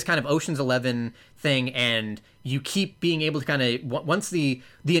you play this kind of Ocean's 11 thing, and you keep being able to kind of, once the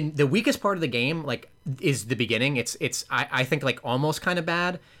weakest part of the game, like, is the beginning. I think like almost kind of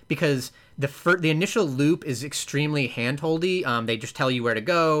bad, because the initial loop is extremely handholdy. They just tell you where to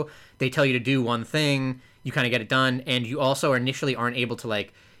go. They tell you to do one thing. You kind of get it done, and you also initially aren't able to,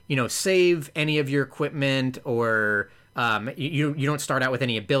 like, save any of your equipment, or you don't start out with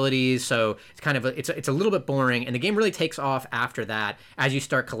any abilities. So it's kind of it's a little bit boring, and the game really takes off after that as you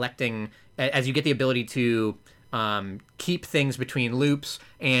start collecting, as you get the ability to keep things between loops,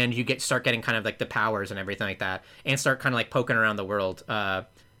 and you start getting kind of like the powers and everything like that, and start kind of like poking around the world.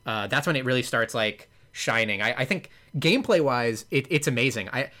 That's when it really starts like shining. I think gameplay wise, it's amazing.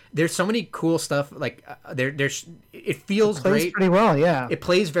 There's so many cool stuff. Like it feels it plays great. Pretty well, yeah. It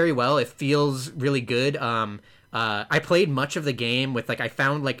plays very well. It feels really good. I played much of the game with, like, I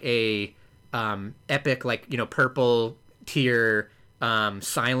found like a epic, like, purple tier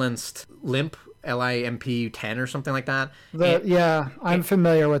silenced limp LIMP 10 or something like that. I'm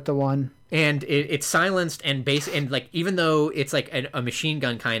familiar with the one. And it's silenced and and like, even though it's like a machine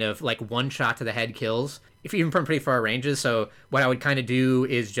gun, kind of like one shot to the head kills, if even from pretty far ranges. So what I would kind of do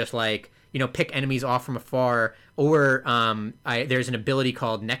is just like, pick enemies off from afar, or there's an ability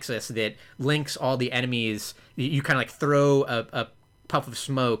called Nexus that links all the enemies. You kind of like throw a puff of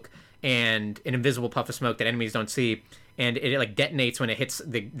smoke, and an invisible puff of smoke that enemies don't see, and it like detonates when it hits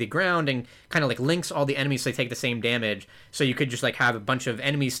the ground, and kind of like links all the enemies so they take the same damage. So you could just like have a bunch of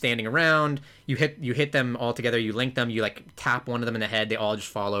enemies standing around, you hit them all together, you link them, you like tap one of them in the head, they all just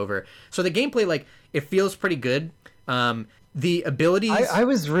fall over. So the gameplay, like, it feels pretty good. The abilities, I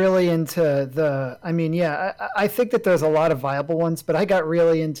was really into I think that there's a lot of viable ones, but I got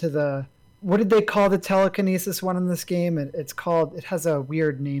really into what did they call the telekinesis one in this game? It has a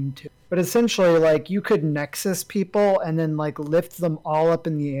weird name to it. But essentially, like, you could nexus people and then like lift them all up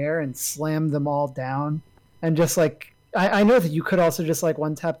in the air and slam them all down. And just like, I know that you could also just like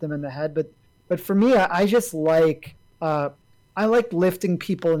one tap them in the head, but for me, I just like, I like lifting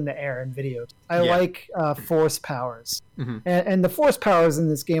people in the air in videos. I like force powers. Mm-hmm. And the force powers in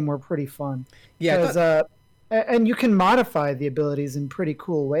this game were pretty fun. Yeah. And you can modify the abilities in pretty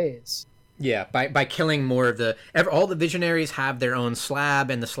cool ways. Yeah, by killing more of all the visionaries have their own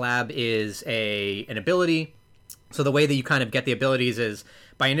slab, and the slab is an ability. So the way that you kind of get the abilities is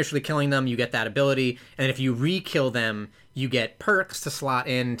by initially killing them, you get that ability, and if you re-kill them, you get perks to slot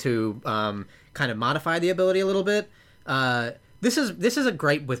in to kind of modify the ability a little bit. This is a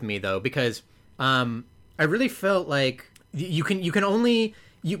gripe with me, though, because I really felt like you can only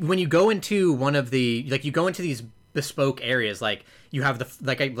when you go into one of the, like, you go into these bespoke areas, like you have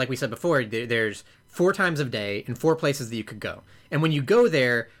like we said before, there's 4 times of day and 4 places that you could go, and when you go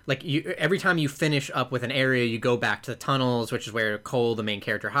there, like, every time you finish up with an area, you go back to the tunnels, which is where Cole, the main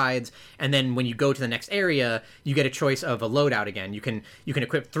character, hides, and then when you go to the next area, you get a choice of a loadout again. You can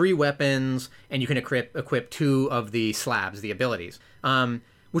equip 3 weapons, and you can equip 2 of the slabs, the abilities,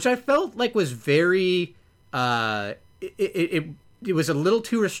 which I felt like was very it was a little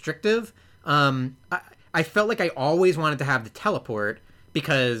too restrictive. I felt like I always wanted to have the teleport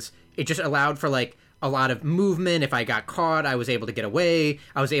because it just allowed for like a lot of movement. If I got caught, I was able to get away.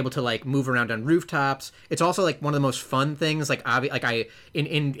 I was able to like move around on rooftops. It's also like one of the most fun things. Like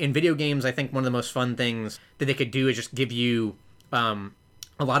in video games, I think one of the most fun things that they could do is just give you a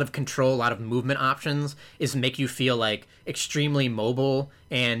lot of control, a lot of movement options, is make you feel like extremely mobile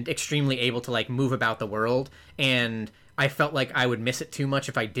and extremely able to like move about the world. And I felt like I would miss it too much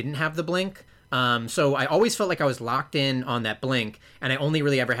if I didn't have the blink. So I always felt like I was locked in on that blink, and I only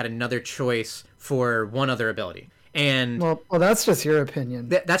really ever had another choice for one other ability. And well, that's just your opinion.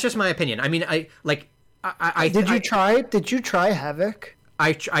 That's just my opinion. I mean, Did you try Havoc?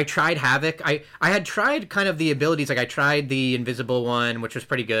 I tried Havoc. I had tried kind of the abilities. Like I tried the invisible one, which was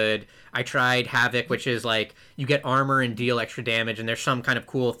pretty good. I tried Havoc, which is like you get armor and deal extra damage, and there's some kind of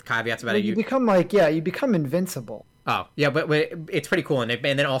cool caveats about it. You become you become invincible. Oh yeah, but it's pretty cool, and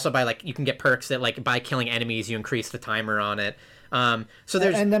then also by like you can get perks that like by killing enemies you increase the timer on it. So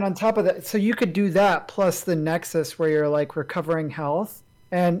there's and then on top of that, so you could do that plus the Nexus where you're like recovering health,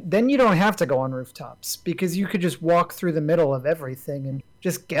 and then you don't have to go on rooftops because you could just walk through the middle of everything and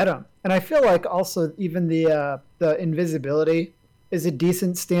just get them. And I feel like also even the invisibility is a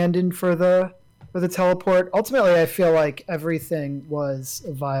decent stand-in for the teleport. Ultimately, I feel like everything was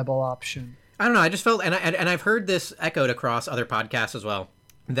a viable option. I don't know. I just felt, and I've heard this echoed across other podcasts as well,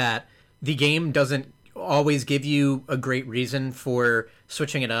 that the game doesn't always give you a great reason for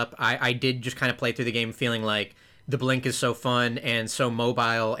switching it up. I did just kind of play through the game feeling like the blink is so fun and so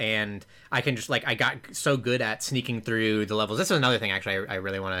mobile, and I can just like I got so good at sneaking through the levels. This is another thing actually I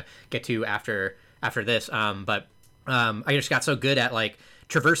really want to get to after this. But I just got so good at like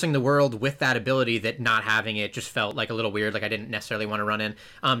traversing the world with that ability that not having it just felt like a little weird. Like I didn't necessarily want to run in.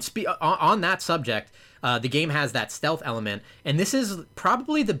 On that subject, the game has that stealth element, and this is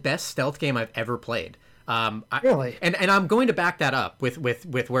probably the best stealth game I've ever played. Really? And I'm going to back that up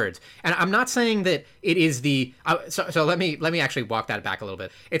with words. And I'm not saying that it is the so let me actually walk that back a little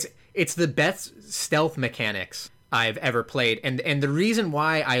bit. It's the best stealth mechanics I've ever played, and the reason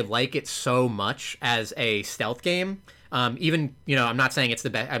why I like it so much as a stealth game. Even, I'm not saying it's the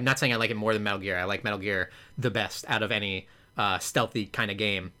best. I'm not saying I like it more than Metal Gear. I like Metal Gear the best out of any stealthy kind of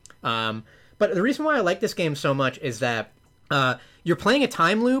game. But the reason why I like this game so much is that you're playing a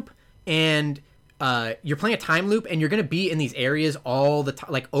time loop, and you're going to be in these areas all the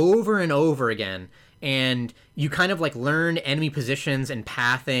time, like over and over again. And you kind of like learn enemy positions and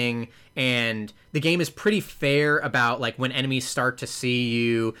pathing, and the game is pretty fair about like when enemies start to see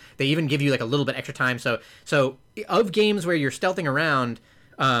you. They even give you like a little bit extra time. So of games where you're stealthing around,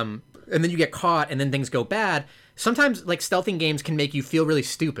 and then you get caught and then things go bad, sometimes like stealthing games can make you feel really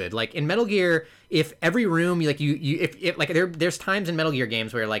stupid. Like in Metal Gear, if every room there's times in Metal Gear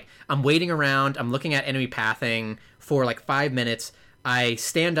games where like I'm waiting around, I'm looking at enemy pathing for like 5 minutes. I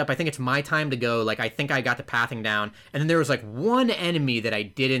stand up, I think it's my time to go, like I think I got the pathing down, and then there was like one enemy that I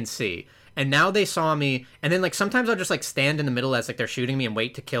didn't see, and now they saw me, and then like sometimes I'll just like stand in the middle as like they're shooting me and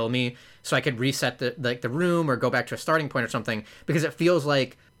wait to kill me so I could reset the room or go back to a starting point or something, because it feels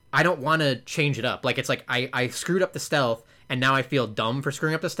like I don't want to change it up. Like it's like I screwed up the stealth, and now I feel dumb for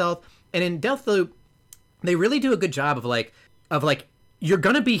screwing up the stealth. And in Deathloop, they really do a good job of like you're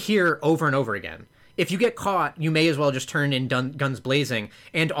gonna be here over and over again. If you get caught, you may as well just turn in guns blazing.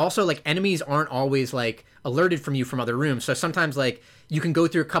 And also, like, enemies aren't always, like, alerted from you from other rooms. So sometimes, like, you can go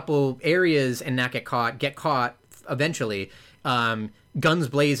through a couple areas and not get caught eventually. Guns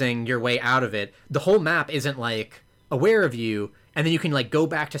blazing your way out of it. The whole map isn't, like, aware of you. And then you can, like, go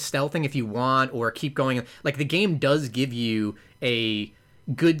back to stealthing if you want or keep going. Like, the game does give you a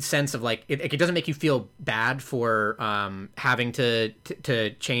good sense of like it doesn't make you feel bad for having to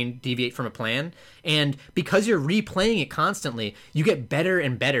deviate from a plan, and because you're replaying it constantly, you get better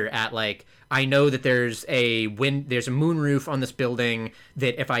and better at like, I know that there's a moon roof on this building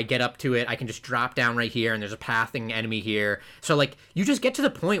that if I get up to it I can just drop down right here, and there's a pathing enemy here. So like you just get to the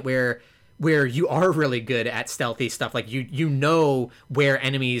point where you are really good at stealthy stuff. Like you know where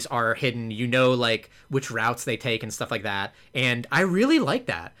enemies are hidden, you know like which routes they take and stuff like that. And I really like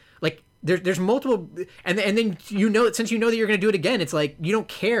that. Like there's multiple, and then since you know that you're gonna do it again, it's like you don't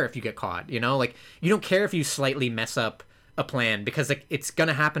care if you get caught. Like you don't care if you slightly mess up a plan, because like it's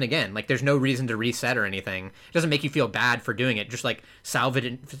gonna happen again. Like there's no reason to reset or anything. It doesn't make you feel bad for doing it. Just like salvage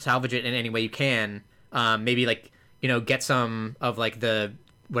it in any way you can. Maybe like get some of like the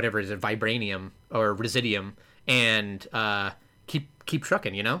whatever is it, vibranium or residium, and keep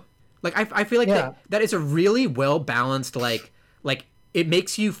trucking. Like I feel like that is a really well balanced like it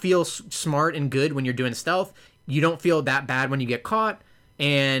makes you feel smart and good when you're doing stealth. You don't feel that bad when you get caught,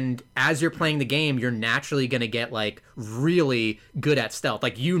 And as you're playing the game, you're naturally going to get like really good at stealth.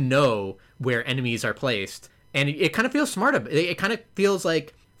 Like, you know where enemies are placed, and it kind of feels smart. It kind of feels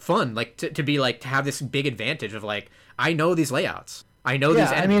like fun, like to be like, to have this big advantage of like, I know these layouts. I know these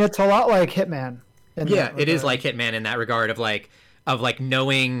enemies. I mean, it's a lot like Hitman. Yeah, it is like Hitman in that regard of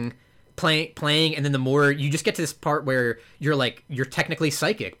knowing, playing, and then the more you just get to this part where you're technically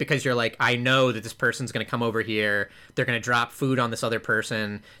psychic, because you're like, I know that this person's going to come over here, they're going to drop food on this other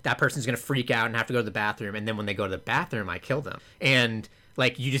person, that person's going to freak out and have to go to the bathroom, and then when they go to the bathroom, I kill them. And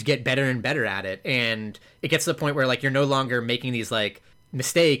like, you just get better and better at it, and it gets to the point where like, you're no longer making these like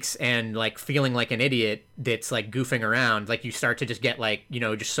mistakes and like feeling like an idiot that's like goofing around. Like, you start to just get like,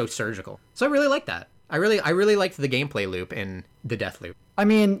 just so surgical. So I really like that. I really liked the gameplay loop in the death loop. I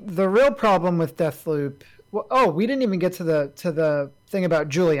mean, the real problem with Deathloop. We didn't even get to the thing about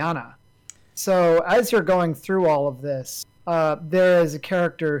Juliana. So as you're going through all of this, there is a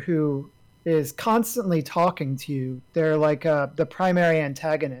character who is constantly talking to you. They're like the primary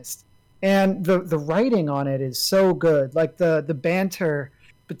antagonist, and the writing on it is so good. Like the banter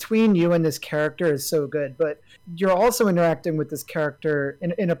between you and this character is so good. But you're also interacting with this character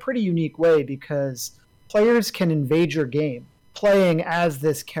in a pretty unique way, because players can invade your game playing as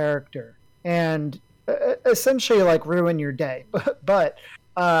this character and essentially like ruin your day. But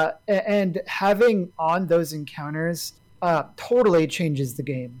and having on those encounters totally changes the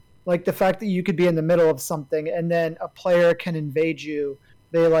game. Like the fact that you could be in the middle of something and then a player can invade you.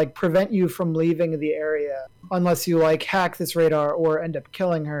 They like prevent you from leaving the area unless you like hack this radar or end up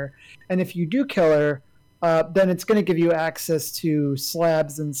killing her. And if you do kill her, then it's going to give you access to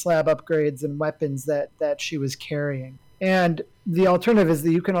slabs and slab upgrades and weapons that she was carrying. And the alternative is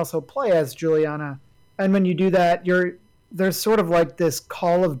that you can also play as Juliana. And when you do that, there's sort of like this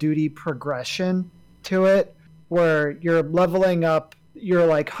Call of Duty progression to it, where you're leveling up, you're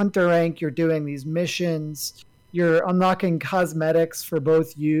like hunter rank, you're doing these missions, you're unlocking cosmetics for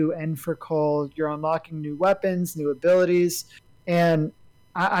both you and for Cole, you're unlocking new weapons, new abilities. And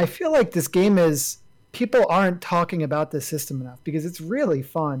I feel like this game people aren't talking about this system enough, because it's really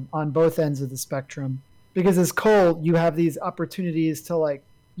fun on both ends of the spectrum. Because as Cole, you have these opportunities to like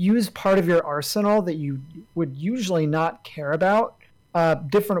use part of your arsenal that you would usually not care about.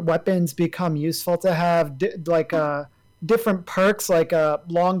 Different weapons become useful to have, different perks, like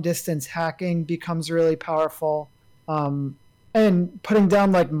long distance hacking becomes really powerful. And putting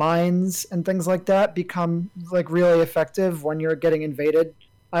down like mines and things like that become like really effective when you're getting invaded.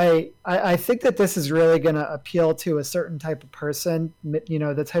 I think that this is really going to appeal to a certain type of person,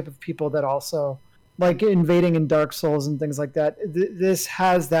 the type of people that also like invading in Dark Souls and things like that. This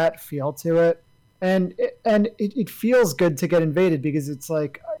has that feel to it. And it feels good to get invaded, because it's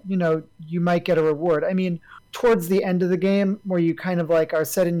like, you might get a reward. I mean, towards the end of the game, where you kind of like are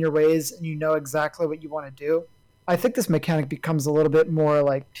set in your ways and you know exactly what you want to do, I think this mechanic becomes a little bit more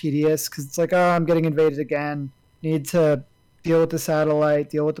like tedious, because it's like, oh, I'm getting invaded again. Need to deal with the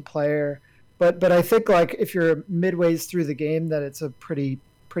satellite, deal with the player. But I think like if you're midways through the game, that it's a pretty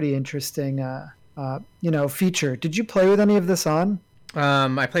interesting feature. Did you play with any of this on?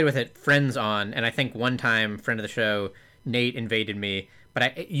 I played with it friends on, and I think one time, friend of the show, Nate, invaded me.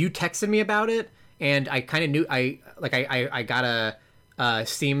 But you texted me about it, and I kind of knew I got a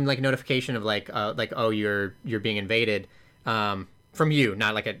Steam like notification of like oh, you're being invaded from you,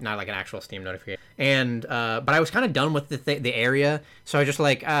 not like an actual Steam notification. And but I was kind of done with the area, so I was just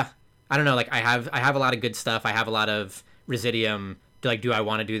like I don't know, like I have a lot of good stuff. I have a lot of Residium. Do I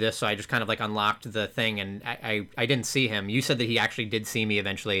want to do this? So I just kind of like unlocked the thing, and I didn't see him. You said that he actually did see me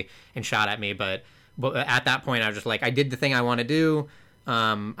eventually and shot at me, but at that point I was just like, I did the thing I want to do.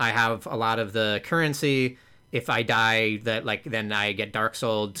 I have a lot of the currency. If I die, then I get Dark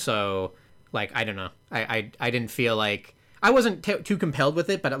Souled. So like, I don't know. I didn't feel like I wasn't too compelled with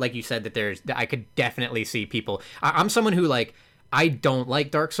it, but like you said, that I could definitely see people. I'm someone who like, I don't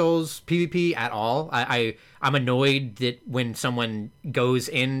like Dark Souls PvP at all. I'm annoyed that when someone goes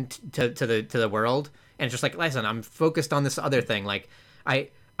into the world and it's just like, listen, I'm focused on this other thing. Like I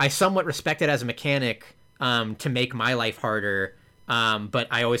somewhat respect it as a mechanic to make my life harder. But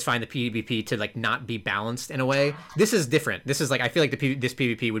I always find the PvP to like not be balanced in a way. This is different. This is like, I feel like this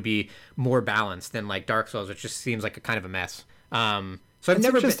PvP would be more balanced than like Dark Souls, which just seems like a kind of a mess. So it's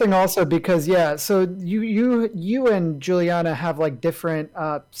interesting also because so you and Juliana have like different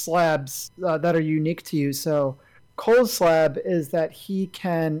slabs that are unique to you. So Cole's slab is that he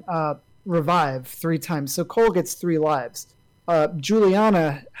can revive 3 times. So Cole gets 3 lives.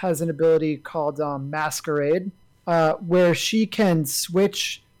 Juliana has an ability called Masquerade, where she can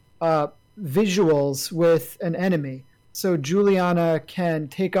switch visuals with an enemy. so Juliana can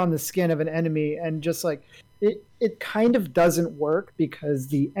take on the skin of an enemy, and just like it kind of doesn't work because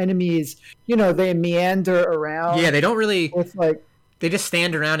the enemies, they meander around. Yeah, they don't really with like they just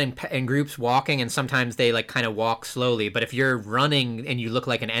stand around in groups walking, and sometimes they like kind of walk slowly. But if you're running and you look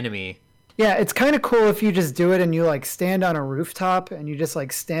like an enemy, yeah, it's kind of cool if you just do it and you like stand on a rooftop and you just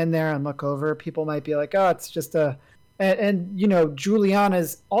like stand there and look over. People might be like, oh, it's just a. And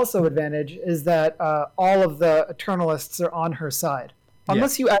Juliana's also advantage is that all of the Eternalists are on her side.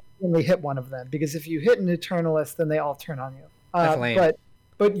 Unless you accidentally hit one of them. Because if you hit an Eternalist, then they all turn on you. That's lame.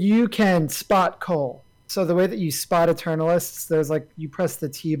 But you can spot Cole. So the way that you spot Eternalists, there's like, you press the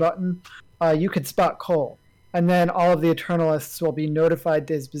T button. You can spot Cole. And then all of the Eternalists will be notified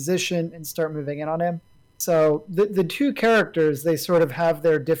to his position and start moving in on him. So the two characters, they sort of have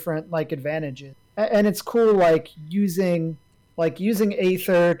their different like advantages. And it's cool, like using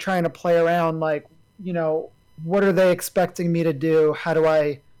Aether, trying to play around, like, what are they expecting me to do? How do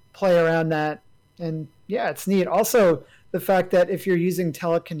I play around that? And yeah, it's neat. Also, the fact that if you're using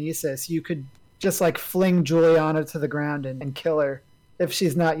telekinesis, you could just like fling Juliana to the ground and kill her if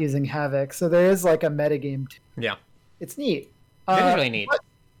she's not using Havoc. So there is like a metagame too. Yeah. It's neat. It is really neat.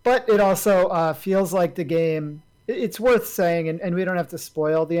 But it also feels like the game, it's worth saying, and we don't have to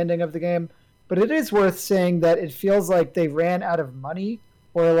spoil the ending of the game, but it is worth saying that it feels like they ran out of money,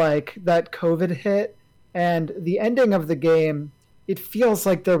 or like that COVID hit, and the ending of the game, it feels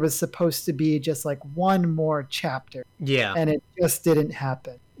like there was supposed to be just like one more chapter. Yeah. And it just didn't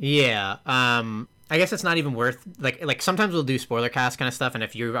happen. Yeah. I guess it's not even worth like sometimes we'll do spoiler cast kind of stuff, and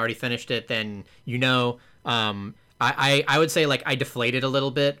if you've already finished it, then I would say like I deflated a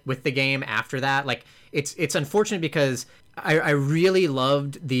little bit with the game after that. Like it's unfortunate because I really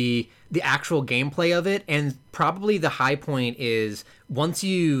loved the actual gameplay of it, and probably the high point is once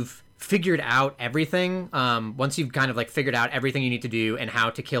you've figured out everything, once you've kind of like figured out everything you need to do and how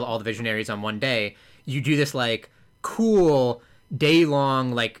to kill all the visionaries on one day, you do this like cool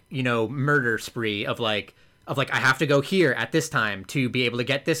day-long like murder spree of like I have to go here at this time to be able to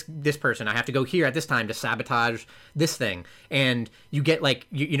get this person. I have to go here at this time to sabotage this thing. And you get like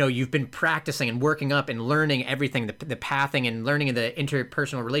you've been practicing and working up and learning everything, the pathing and learning the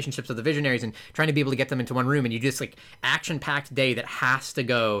interpersonal relationships of the visionaries and trying to be able to get them into one room. And you just like action-packed day that has to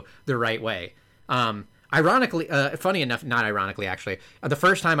go the right way. Ironically, funny enough, not ironically actually, the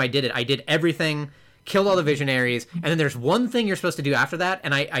first time I did it, I did everything, killed all the visionaries, and then there's one thing you're supposed to do after that,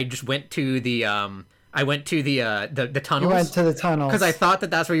 and I just went to the tunnels. You went to the tunnels because I thought that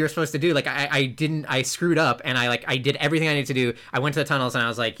that's what you were supposed to do. Like I screwed up, and I did everything I needed to do. I went to the tunnels, and I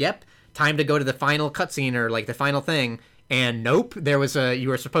was like, "Yep, time to go to the final cutscene or like the final thing." And nope, you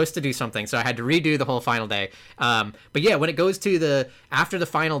were supposed to do something, so I had to redo the whole final day. But yeah, when it goes to after the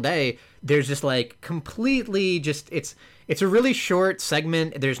final day, there's just like completely just it's a really short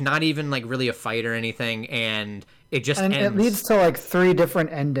segment. There's not even like really a fight or anything, and it just ends. It leads to like 3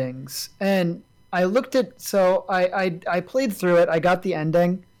 different endings. And I looked at, so I played through it, I got the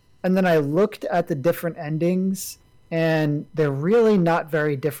ending, and then I looked at the different endings, and they're really not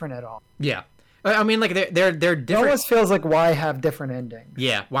very different at all. Yeah. I mean, like they're different. It almost feels like why have different endings?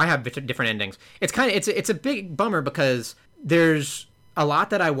 Yeah, why have different endings? It's kind of it's a big bummer because there's a lot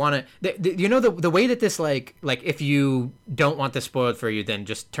that I want to. The way that this like if you don't want this spoiled for you, then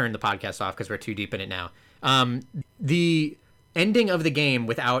just turn the podcast off because we're too deep in it now. The ending of the game,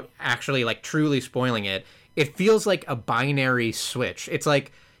 without actually like truly spoiling it, it feels like a binary switch. It's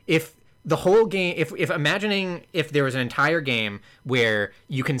like if the whole game, if imagining if there was an entire game where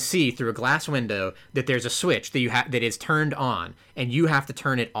you can see through a glass window that there's a switch that is turned on and you have to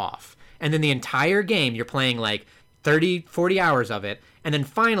turn it off, and then the entire game you're playing like 30-40 hours of it, and then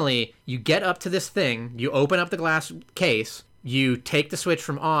finally you get up to this thing, you open up the glass case, you take the switch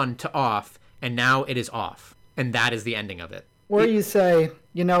from on to off, and now it is off, and that is the ending of it. Or you say,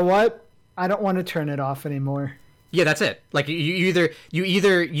 you know what, I don't want to turn it off anymore. Yeah, that's it. Like you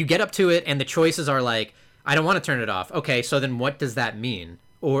either get up to it and the choices are like, I don't want to turn it off. Okay, so then what does that mean?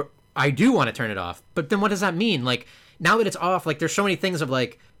 Or I do want to turn it off, but then what does that mean? Like now that it's off, like there's so many things of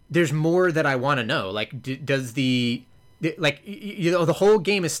like there's more that I want to know. Like does the whole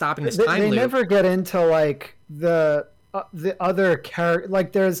game is stopping this time loop. They never get into like the other character.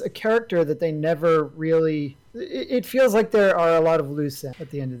 Like there's a character that they never really. It feels like there are a lot of loose ends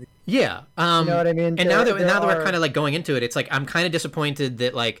at the end of the game. Yeah. You know what I mean? And now that we're kind of like going into it, it's like I'm kind of disappointed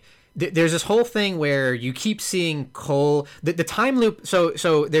that like there's this whole thing where you keep seeing Cole, the time loop.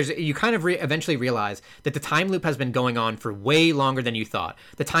 So there's, you kind of eventually realize that the time loop has been going on for way longer than you thought.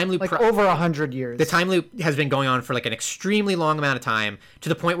 The time loop, like over 100 years. The time loop has been going on for like an extremely long amount of time, to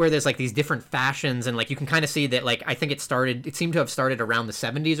the point where there's like these different fashions, and like you can kind of see that, like, I think it seemed to have started around the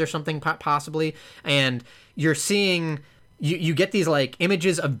 70s or something, possibly, and you're seeing. You get these like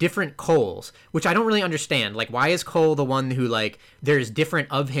images of different Coles, which I don't really understand. Like, why is Cole the one who, like, there's different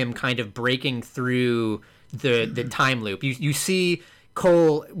of him kind of breaking through the time loop? You see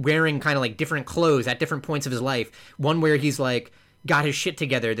Cole wearing kind of like different clothes at different points of his life. One where he's like got his shit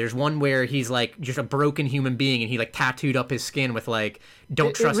together. There's one where he's like just a broken human being, and he like tattooed up his skin with like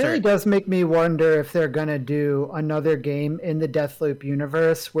 "Don't trust her." It really does make me wonder if they're gonna do another game in the Deathloop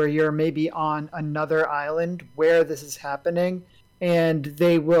universe where you're maybe on another island where this is happening, and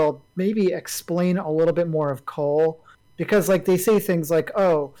they will maybe explain a little bit more of Cole, because like they say things like,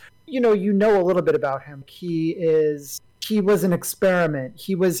 "Oh, you know a little bit about him. He was an experiment.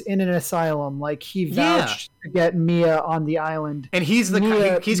 He was in an asylum. Like, he vouched to get Mia on the island." And he's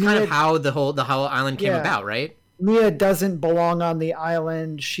kind of how the whole island came about, right? Mia doesn't belong on the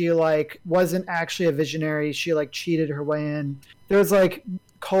island. She like wasn't actually a visionary. She like cheated her way in. There's like,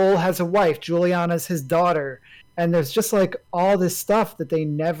 Cole has a wife. Juliana's his daughter, and there's just like all this stuff that they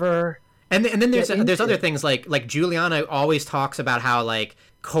never. And then there's other things like Juliana always talks about how like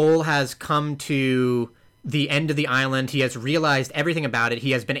Cole has come to the end of the island. He has realized everything about it.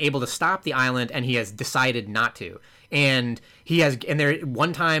 He has been able to stop the island, and he has decided not to. And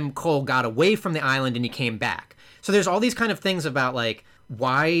one time Cole got away from the island and he came back. So there's all these kind of things about like,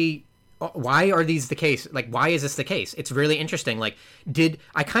 why are these the case? Like, why is this the case? It's really interesting. Like,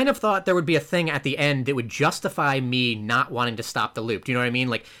 I kind of thought there would be a thing at the end that would justify me not wanting to stop the loop. Do you know what I mean?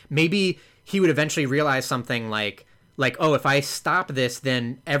 Like, maybe he would eventually realize something like, oh, if I stop this,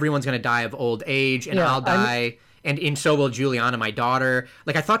 then everyone's going to die of old age, and I'll die, and so will Juliana, my daughter.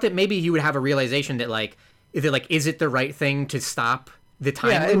 Like, I thought that maybe he would have a realization that, like, is it the right thing to stop the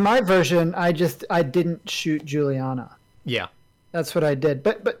time loop? In my version, I didn't shoot Juliana. Yeah. That's what I did.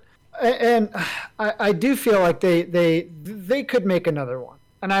 But I do feel like they could make another one,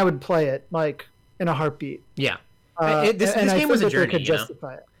 and I would play it, like, in a heartbeat. Yeah. This game was a journey,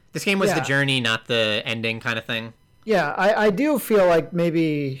 justify it. This game was the journey, not the ending kind of thing. Yeah, I do feel like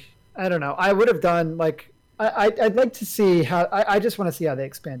maybe, I don't know, I would have done, like, I'd like to see how, I just want to see how they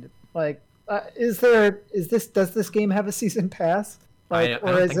expanded. Like, does this game have a season pass? Like,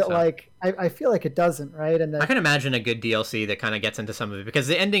 or is it so. Like, I feel like it doesn't, right? And then, I can imagine a good DLC that kind of gets into some of it, because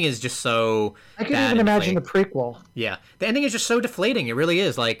the ending is just so I can even imagine a prequel. Yeah, the ending is just so deflating. It really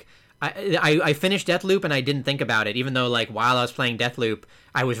is. Like, I finished Deathloop and I didn't think about it, even though, like, while I was playing Deathloop,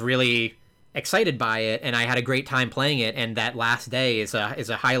 I was really excited by it and I had a great time playing it, and that last day is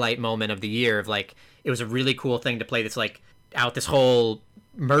a highlight moment of the year of, like, it was a really cool thing to play this, like, out this whole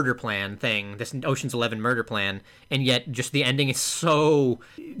murder plan thing, this Ocean's 11 murder plan, and yet just the ending is so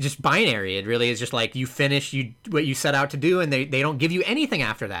just binary. It really is just like, you finish what you set out to do, and they don't give you anything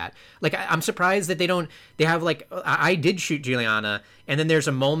after that. Like, I'm surprised that they have, like, I did shoot Juliana, and then there's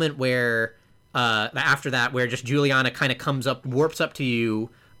a moment where after that where just Juliana kind of warps up to you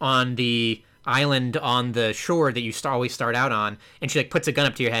on the island on the shore that you always start out on, and she, like, puts a gun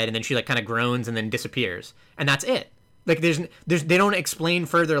up to your head, and then she, like, kind of groans and then disappears, and that's it. Like, they don't explain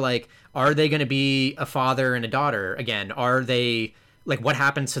further, like, are they going to be a father and a daughter again? Are they, like, what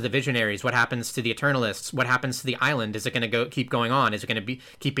happens to the Visionaries? What happens to the Eternalists? What happens to the island? Is it going to keep going on? Is it going to be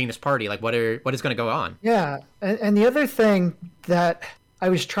keep being this party? Like, what is going to go on? Yeah, and the other thing that I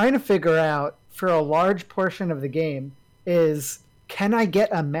was trying to figure out for a large portion of the game is, can I get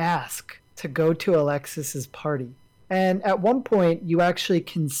a mask to go to Alexis's party? And at one point, you actually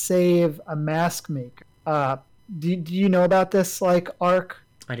can save a mask maker. Do you know about this, like, arc?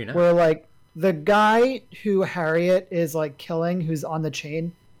 I do not. Where, like, the guy who Harriet is, like, killing, who's on the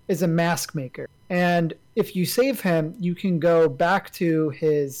chain, is a mask maker. And if you save him, you can go back to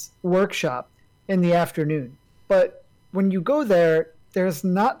his workshop in the afternoon. But when you go there, there's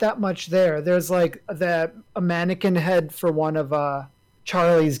not that much there. There's, like, a mannequin head for one of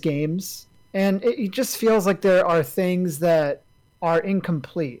Charlie's games. And it just feels like there are things that are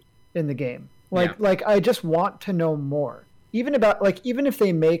incomplete in the game. Like, I just want to know more. Even if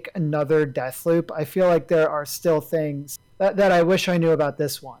they make another Deathloop, I feel like there are still things that I wish I knew about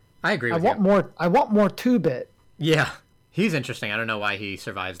this one. I agree with you. I want more 2-bit. Yeah. He's interesting. I don't know why he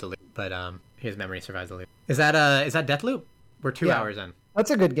survives the loop, but his memory survives the loop. Is that Deathloop? We're 2 hours in.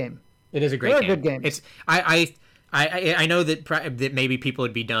 That's a good game. It is a great game. Good game. It's I know that maybe people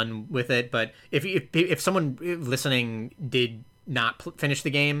would be done with it, but if someone listening did finish the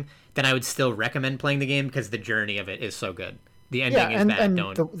game, then I would still recommend playing the game because the journey of it is so good. The ending is bad.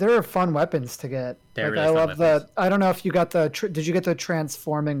 And there are fun weapons to get. They're like, really I fun love weapons. I don't know if you got did you get the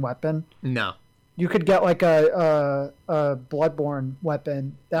transforming weapon? No. You could get like a Bloodborne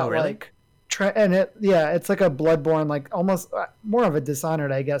weapon that Oh, really? like it's like a Bloodborne, like almost more of a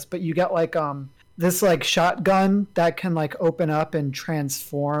Dishonored, I guess, but you get like this like shotgun that can like open up and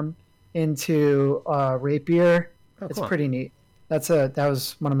transform into rapier. Oh, It's cool. pretty neat. That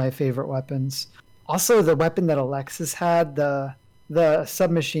was one of my favorite weapons. Also, the weapon that Alexis had, the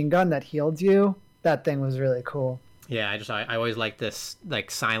submachine gun that healed you, that thing was really cool. Yeah, I always liked this like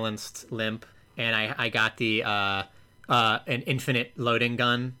silenced limp, and I got the an infinite loading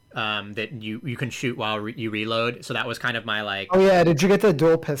gun that you can shoot while you reload. So that was kind of my like. Oh yeah, did you get the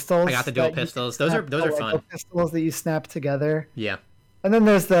dual pistols? I got the dual that you pistols. can Those are snap- fun. Lego pistols that you snap together. Yeah. And then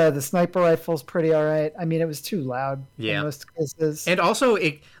there's the sniper rifle's pretty all right. I mean, it was too loud Yeah. in most cases. And also,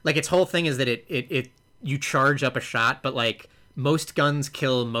 its whole thing is that it you charge up a shot, but like most guns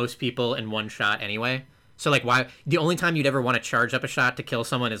kill most people in one shot anyway. So like, why the only time you'd ever want to charge up a shot to kill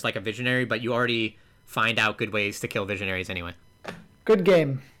someone is like a visionary, but you already find out good ways to kill visionaries anyway. Good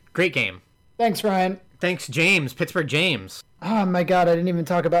game. Great game. Thanks, Ryan. Thanks, James. Pittsburgh James. Oh my god, I didn't even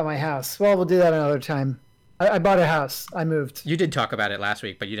talk about my house. Well, we'll do that another time. I bought a house. I moved. You did talk about it last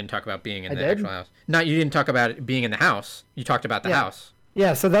week, but you didn't talk about being in I the did? actual house. No, you didn't talk about it being in the house. You talked about the Yeah. house.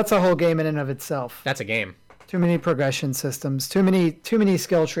 Yeah, so that's a whole game in and of itself. That's a game. Too many progression systems. Too many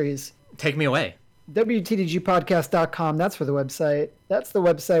skill trees. Take me away. WTDGpodcast.com. That's for the website. That's the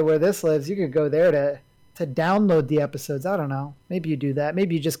website where this lives. You could go there to download the episodes. I don't know. Maybe you do that.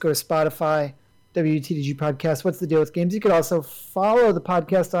 Maybe you just go to Spotify, WTDG Podcast. What's the deal with games? You could also follow the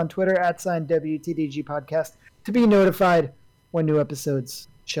podcast on Twitter @WTDG Podcast to be notified when new episodes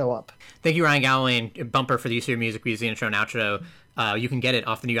show up. Thank you, Ryan Galloway and Bumper, for the use of your music. We use the intro and outro. You can get it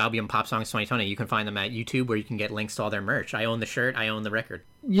off the new album Pop Songs 2020. You can find them at YouTube, where you can get links to all their merch. I own the shirt. I own the record.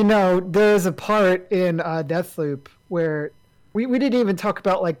 You know, there's a part in Deathloop where we didn't even talk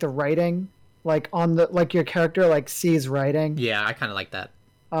about like the writing, like on the like your character like sees writing. Yeah, I kind of like that.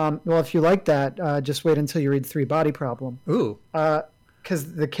 Well, if you like that, just wait until you read 3 Body Problem, Ooh.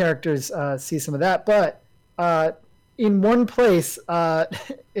 because the characters see some of that. But in one place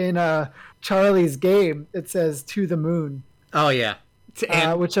in Charlie's game, it says "to the moon," Oh yeah.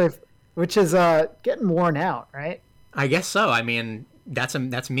 And which is getting worn out, right? I guess so. I mean, that's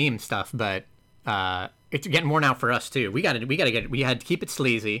meme stuff, but it's getting worn out for us too. We had to keep it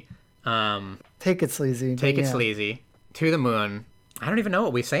sleazy. Take it sleazy. Take but it yeah. sleazy. To the moon. I don't even know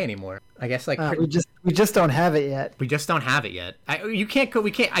what we say anymore. I guess like We just don't have it yet. we just don't have it yet. We can't.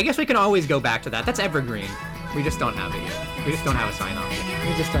 I guess we can always go back to that. That's evergreen. We just don't have it yet. We just don't have a sign off.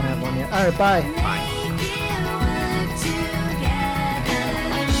 We just don't have one yet. All right, bye. Bye.